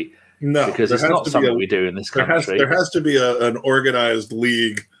country? No, because it's not something we do in this country. There has to be an organized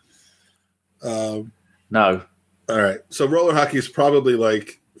league. No. All right. So roller hockey is probably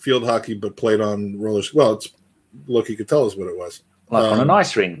like field hockey, but played on rollers. Well, it's Loki could tell us what it was. Like on an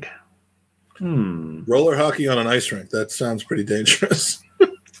ice rink. Roller hockey on an ice rink. That sounds pretty dangerous.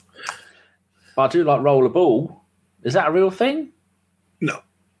 But I do like rollerball. Is that a real thing? No.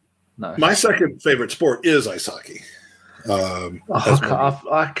 No. My second favorite sport is ice hockey.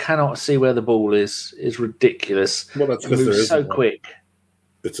 I cannot see where the ball is. It's ridiculous. Well, that's because it moves so quick.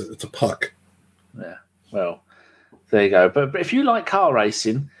 It's a puck. Yeah. Well, there you go. But if you like car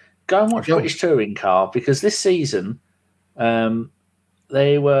racing, go and watch British Touring Car, because this season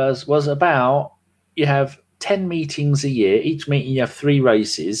there was about, you have 10 meetings a year. Each meeting you have 3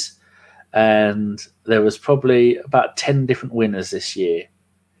 races, and there was probably about 10 different winners this year,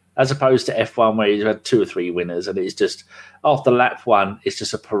 as opposed to F1 where you had 2 or 3 winners, and it's just after lap 1 it's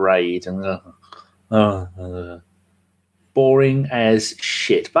just a parade and boring as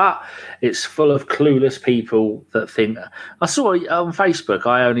shit. But it's full of clueless people that think. I saw on Facebook,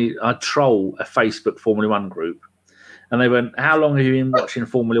 I troll a Facebook Formula One group, and they went, "How long have you been watching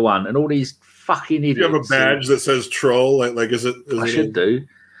Formula One?" And all these fucking idiots. You have a badge that says troll. Like is it? I should do.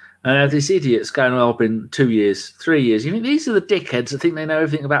 And these idiots going, "Oh, I've been 2 years, 3 years." You think these are the dickheads that think they know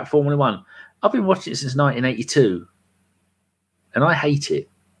everything about Formula One? I've been watching it since 1982, and I hate it.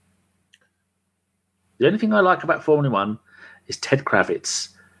 The only thing I like about Formula One is Ted Kravitz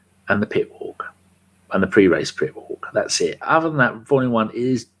and the pit walk and the pre-race pit walk. That's it. Other than that, Formula One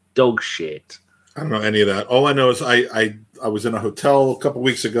is dog shit. I don't know any of that. All I know is I was in a hotel a couple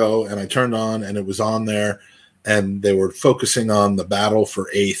weeks ago, and I turned on, and it was on there, and they were focusing on the battle for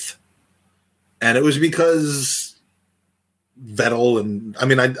 8th. And it was because Vettel, and I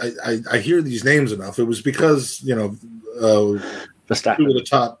mean, I hear these names enough. It was because, Verstappen, 2 of the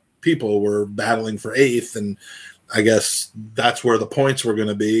top people were battling for 8th, and I guess that's where the points were going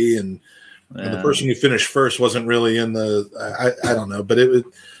to be. And the person who finished first wasn't really in the, I don't know, but it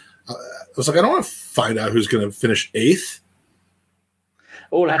was like, I don't want to find out who's going to finish 8th.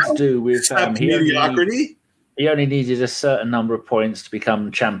 All it had to do with mediocrity. He only needed a certain number of points to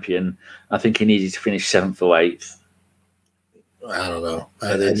become champion. I think he needed to finish 7th or 8th. I don't know.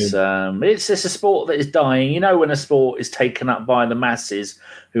 It's a sport that is dying. You know, when a sport is taken up by the masses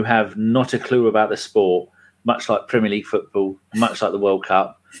who have not a clue about the sport, much like Premier League football, much like the World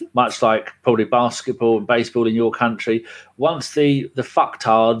Cup, much like probably basketball and baseball in your country. Once the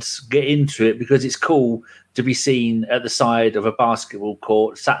fucktards get into it because it's cool to be seen at the side of a basketball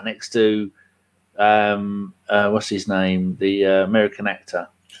court, sat next to what's his name, the American actor,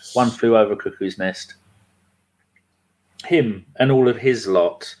 One Flew Over Cuckoo's Nest. Him and all of his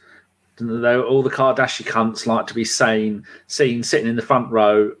lot. All the Kardashian cunts like to be seen sitting in the front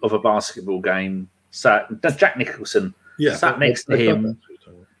row of a basketball game. Jack Nicholson sat next to him,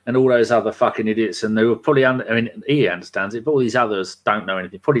 and all those other fucking idiots. And they were probably he understands it, but all these others don't know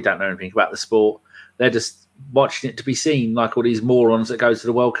anything. Probably don't know anything about the sport. They're just watching it to be seen, like all these morons that go to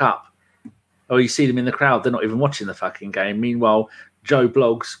the World Cup. Or you see them in the crowd, they're not even watching the fucking game. Meanwhile, Joe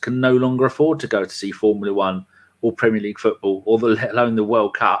Bloggs can no longer afford to go to see Formula One or Premier League football, or let alone the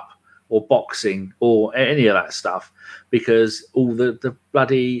World Cup, or boxing, or any of that stuff, because all the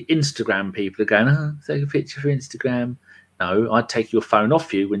bloody Instagram people are going, take a picture for Instagram. No, I'd take your phone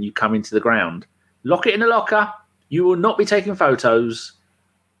off you when you come into the ground. Lock it in a locker. You will not be taking photos.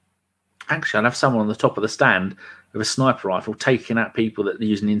 Actually, I'd have someone on the top of the stand with a sniper rifle taking out people that are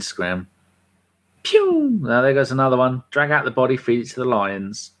using Instagram. Pew! Now there goes another one. Drag out the body, feed it to the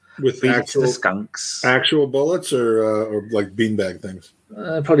lions. With feed it to the skunks. Actual bullets or like beanbag things?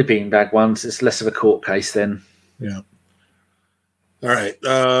 Probably beanbag ones. It's less of a court case then. Yeah. All right.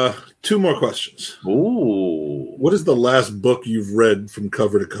 2 more questions. Ooh. What is the last book you've read from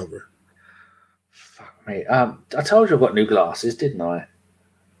cover to cover? Fuck me. I told you I've got new glasses, didn't I?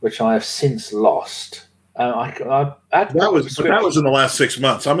 Which I have since lost. That was in the last 6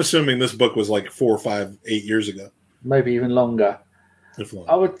 months. I'm assuming this book was like 4, 5, 8 years ago. Maybe even longer.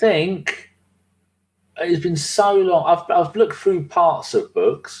 I would think It's been so long. I've looked through parts of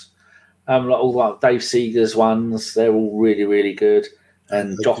books, like Dave Seeger's ones. They're all really, really good,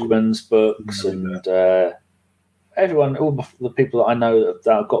 and Jockman's books, and everyone, all the people that I know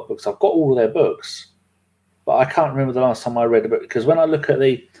that have got books. I've got all of their books, but I can't remember the last time I read a book, because when I look at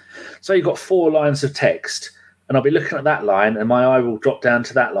so you've got 4 lines of text, and I'll be looking at that line, and my eye will drop down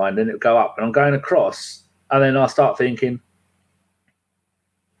to that line, then it'll go up, and I'm going across, and then I'll start thinking,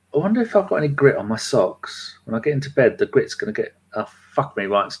 I wonder if I've got any grit on my socks. When I get into bed, the grit's going to get, fuck me,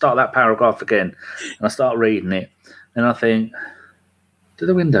 right, start that paragraph again. And I start reading it, and I think, do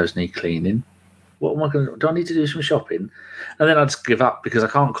the windows need cleaning? What am I going to do? Do I need to do some shopping? And then I just give up because I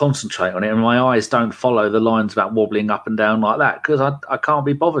can't concentrate on it, and my eyes don't follow the lines about wobbling up and down like that, because I can't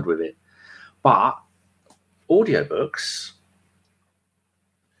be bothered with it. But audiobooks,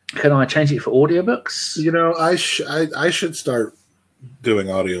 can I change it for audiobooks? You know, I should start doing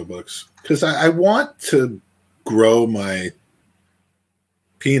audiobooks because I want to grow my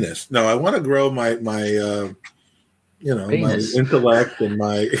penis. No, I want to grow my penis. My intellect and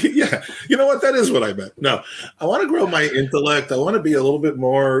my yeah. You know what? That is what I meant. No, I want to grow my intellect. I want to be a little bit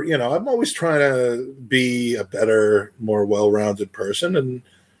more. I'm always trying to be a better, more well-rounded person,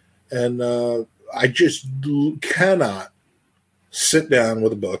 and I just cannot sit down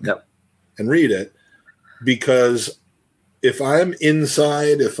with a book and read it, because if I'm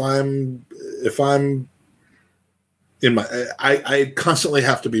inside, if I'm in I constantly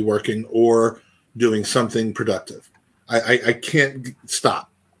have to be working or doing something productive. I can't stop.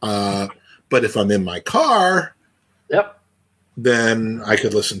 But if I'm in my car, then I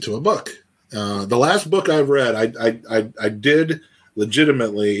could listen to a book. The last book I've read, I did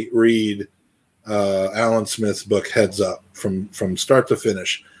legitimately read Alan Smith's book Heads Up from start to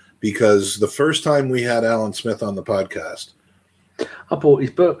finish, because the first time we had Alan Smith on the podcast, I bought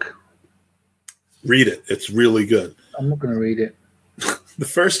his book. Read it. It's really good. I'm not going to read it. The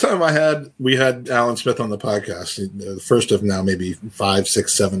first time we had Alan Smith on the podcast, the first of now maybe 5,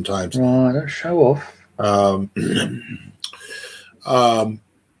 6, 7 times. Right, don't show off. I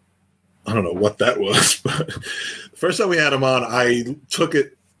don't know what that was, but the first time we had him on, I took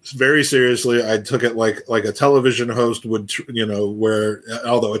it very seriously. I took it like a television host would, where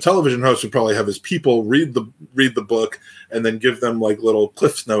although a television host would probably have his people read the book and then give them like little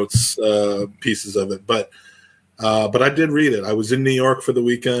Cliff Notes pieces of it, but I did read it. I was in New York for the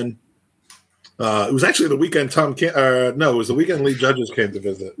weekend. It was actually the weekend it was the weekend Lee Judges came to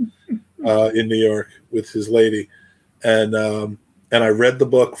visit in New York with his lady, and I read the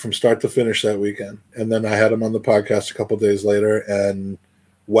book from start to finish that weekend, and then I had him on the podcast a couple of days later and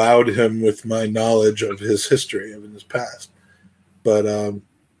wowed him with my knowledge of his history of his past. But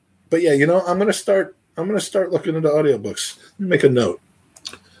yeah, I'm gonna start looking into audiobooks. Make a note.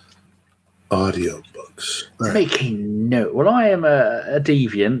 Audiobooks. Right. Making note. Well, I am a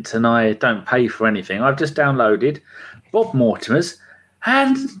deviant and I don't pay for anything. I've just downloaded Bob Mortimer's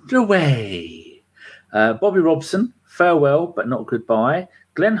Hand Away. Bobby Robson, Farewell but Not Goodbye.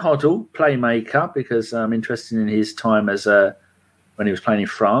 Glenn Hoddle, Playmaker, because I'm interested in his time as when he was playing in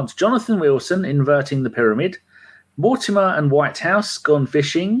France. Jonathan Wilson, Inverting the Pyramid. Mortimer and Whitehouse, Gone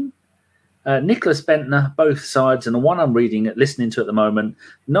Fishing. Nicholas Bentner, Both Sides, and the one I'm listening to at the moment,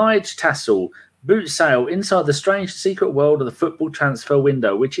 Nige Tassel, Boot Sale, Inside the Strange Secret World of the Football Transfer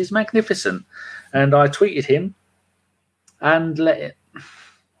Window, which is magnificent. And I tweeted him and let it.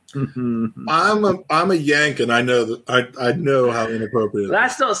 I'm a Yank, and I know that I know how inappropriate.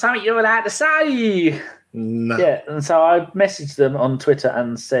 That's not something you're allowed to say. No. Yeah, and so I messaged them on Twitter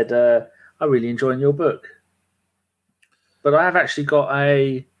and said, "I'm really enjoying your book," but I have actually got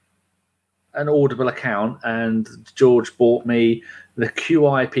an Audible account, and George bought me the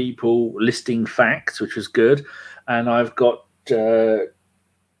QI People Listing Facts, which was good, and I've got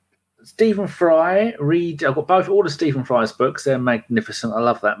Stephen Fry I've got all of Stephen Fry's books. They're magnificent. I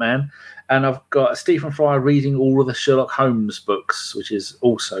love that man. And I've got Stephen Fry reading all of the Sherlock Holmes books, which is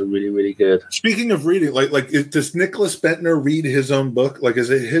also really, really good. Speaking of reading, does Nicholas Bentner read his own book? Like,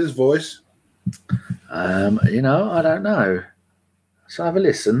 is it his voice? I don't know. So have a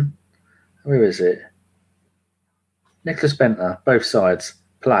listen. Where is it? Nicholas Bentner, Both Sides,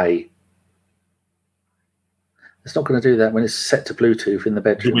 play. It's not going to do that when it's set to Bluetooth in the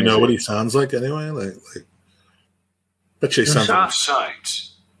bedroom. Do we know what he sounds like anyway? Like bet you sounds like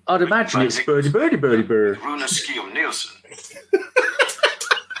sides. I'd imagine it's birdie. Rune Skium Nielsen.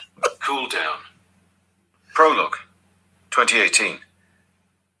 Cool Down. Prologue, 2018.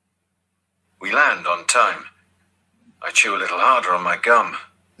 We land on time. I chew a little harder on my gum.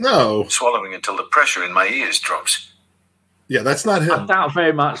 No. Swallowing until the pressure in my ears drops. Yeah, that's not him. I doubt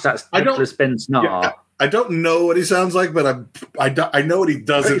very much that's Nicholas Bentner. I don't know what he sounds like, but I know what he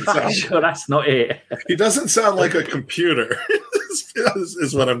doesn't Pretty fucking sound. sure that's not it. He doesn't sound like a computer.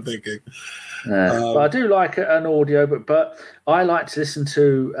 is what I'm thinking. But I do like an audio, but I like to listen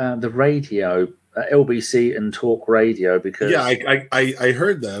to the radio, LBC and Talk Radio, because Yeah, I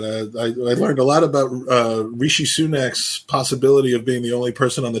heard that. I learned a lot about Rishi Sunak's possibility of being the only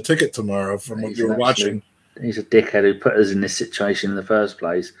person on the ticket tomorrow from what you were watching. He's a dickhead who put us in this situation in the first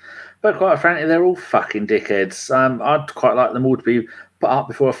place. But quite frankly, they're all fucking dickheads. I'd quite like them all to be put up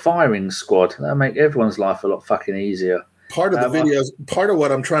before a firing squad. That'd make everyone's life a lot fucking easier. Part of the videos, part of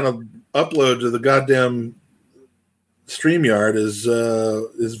what I'm trying to upload to the goddamn StreamYard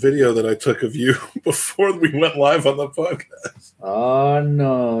is video that I took of you before we went live on the podcast. Oh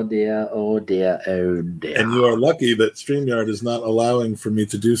no, dear, oh dear, oh dear. And you are lucky that StreamYard is not allowing for me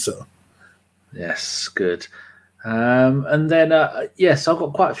to do so. Yes, good. And then yes, I've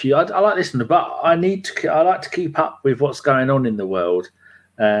got quite a few. I like listening, but I like to keep up with what's going on in the world.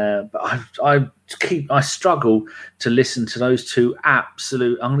 But I struggle to listen to those two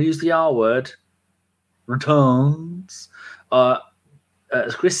absolute. I'm going to use the R word. Returns.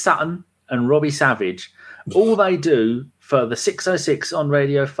 Chris Sutton and Robbie Savage. All they do for the 606 on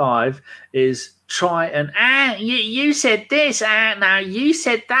Radio 5 is try and you said this, now you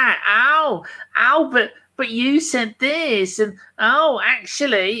said that, but you said this, and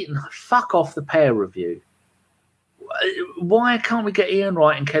actually, fuck off the pair review. Why can't we get Ian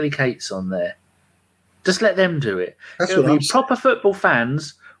Wright and Kelly Cates on there? Just let them do it. It'll be proper football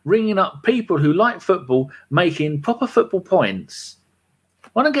fans ringing up people who like football, making proper football points.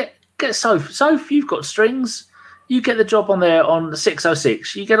 Why don't get Soph, you've got strings. You get the job on there on the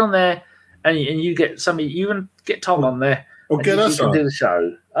 606. You get on there and you get somebody. You can get Tom on there. Oh, get us on. Do the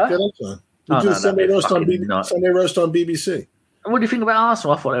show. Huh? Get us on. We do Sunday roast on BBC. And what do you think about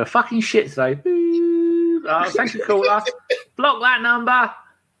Arsenal? I thought they were fucking shit today. Thank you, caller. Block that number.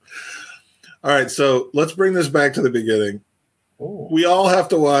 All right, so let's bring this back to the beginning. Ooh. We all have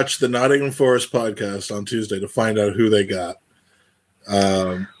to watch the Nottingham Forest podcast on Tuesday to find out who they got.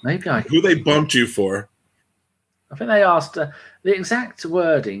 Who they bumped you for. I think they asked the exact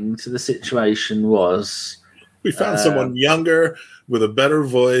wording to the situation was, we found someone younger with a better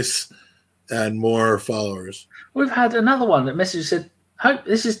voice and more followers. We've had another one that message said, "Hope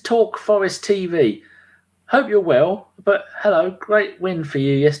this is Talk Forest TV. Hope you're well, but hello, great win for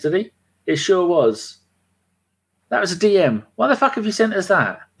you yesterday. It sure was." That was a DM. Why the fuck have you sent us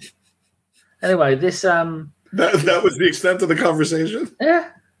that? Anyway, this that was the extent of the conversation. Yeah.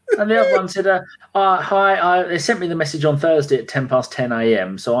 And the other one said, hi, they sent me the message on Thursday at 10 past 10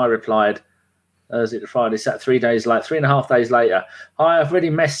 a.m. So I replied, Thursday to Friday, sat 3.5 days later. Hi, I've already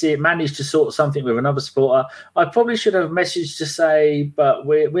managed to sort something with another supporter. I probably should have messaged to say, but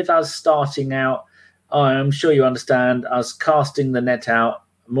with us starting out, I'm sure you understand us casting the net out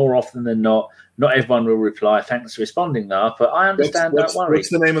more often than not. Not everyone will reply. Thanks for responding, though. But I understand, don't worry.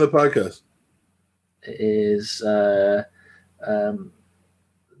 What's the name of the podcast? It is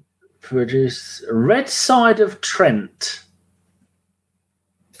produce Red Side of Trent.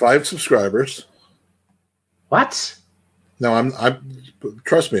 5 subscribers. What? No, I'm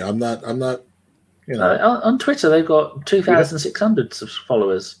trust me, I'm not you know. On Twitter they've got 2,600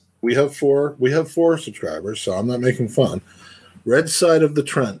 followers. We have 4 subscribers, so I'm not making fun. Red Side of the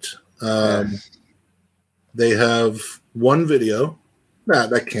Trent. They have 1 video. Nah,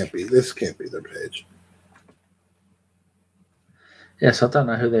 that can't be. This can't be their page. Yes, I don't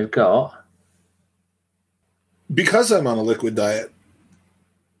know who they've got. Because I'm on a liquid diet,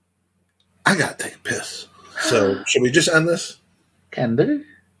 I gotta take a piss. So should we just end this? Can do.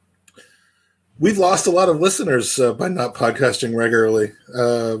 We've lost a lot of listeners by not podcasting regularly.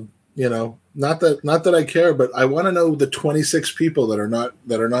 You know, not that I care, but I want to know the 26 people that are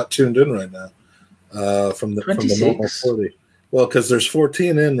not tuned in right now from the normal 40. Well, because there's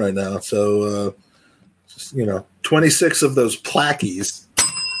 14 in right now, so 26 of those plackies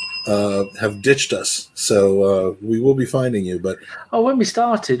have ditched us. So we will be finding you. But when we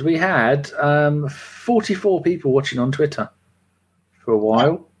started, we had 44 people watching on Twitter for a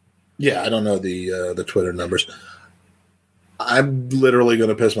while. Yeah, I don't know the Twitter numbers. I'm literally going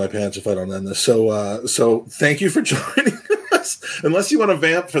to piss my pants if I don't end this. So thank you for joining us. Unless you want to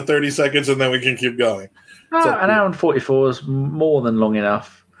vamp for 30 seconds and then we can keep going. An hour and 44 is more than long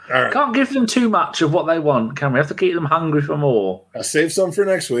enough. All right. Can't give them too much of what they want, can we? Have to keep them hungry for more. I'll save some for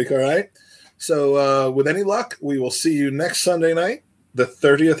next week, all right? So with any luck, we will see you next Sunday night, the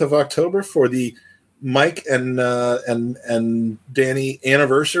 30th of October, for the Mike and Danny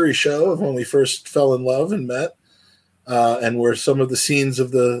anniversary show of when we first fell in love and met. and where some of the scenes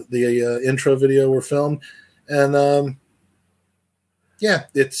of the intro video were filmed. And yeah,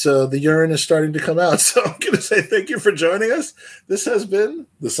 it's the urine is starting to come out. So I'm going to say thank you for joining us. This has been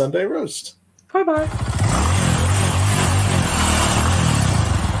the Sunday Roast. Bye-bye.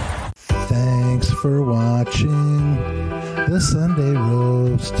 Thanks for watching the Sunday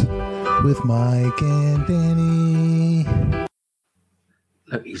Roast with Mike and Danny.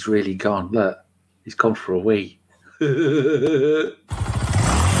 Look, he's really gone. Look, he's gone for a wee.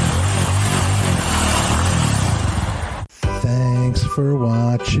 Thanks for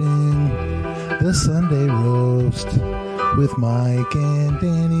watching the Sunday Roast with Mike and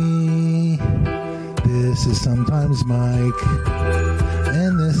Danny. This is sometimes Mike,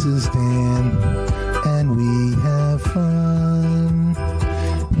 and this is Dan, and we have fun.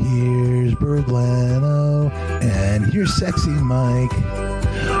 Here's Bird Leno, and here's Sexy Mike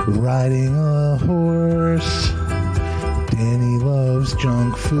riding a horse. Danny loves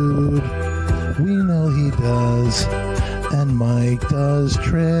junk food, we know he does, and Mike does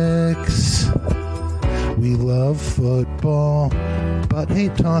tricks. We love football, but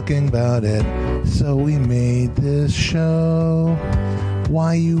hate talking about it, so we made this show.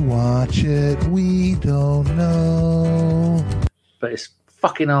 Why you watch it, we don't know. But it's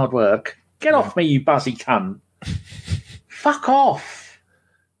fucking hard work. Get off me, you buzzy cunt. Fuck off.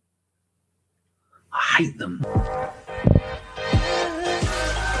 I hate them.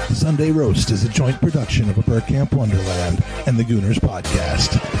 Sunday Roast is a joint production of a Bergkamp Wonderland and the Gooners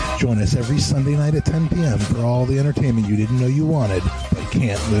Podcast. Join us every Sunday night at 10 p.m. for all the entertainment you didn't know you wanted, but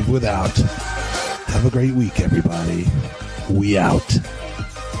can't live without. Have a great week, everybody. We out.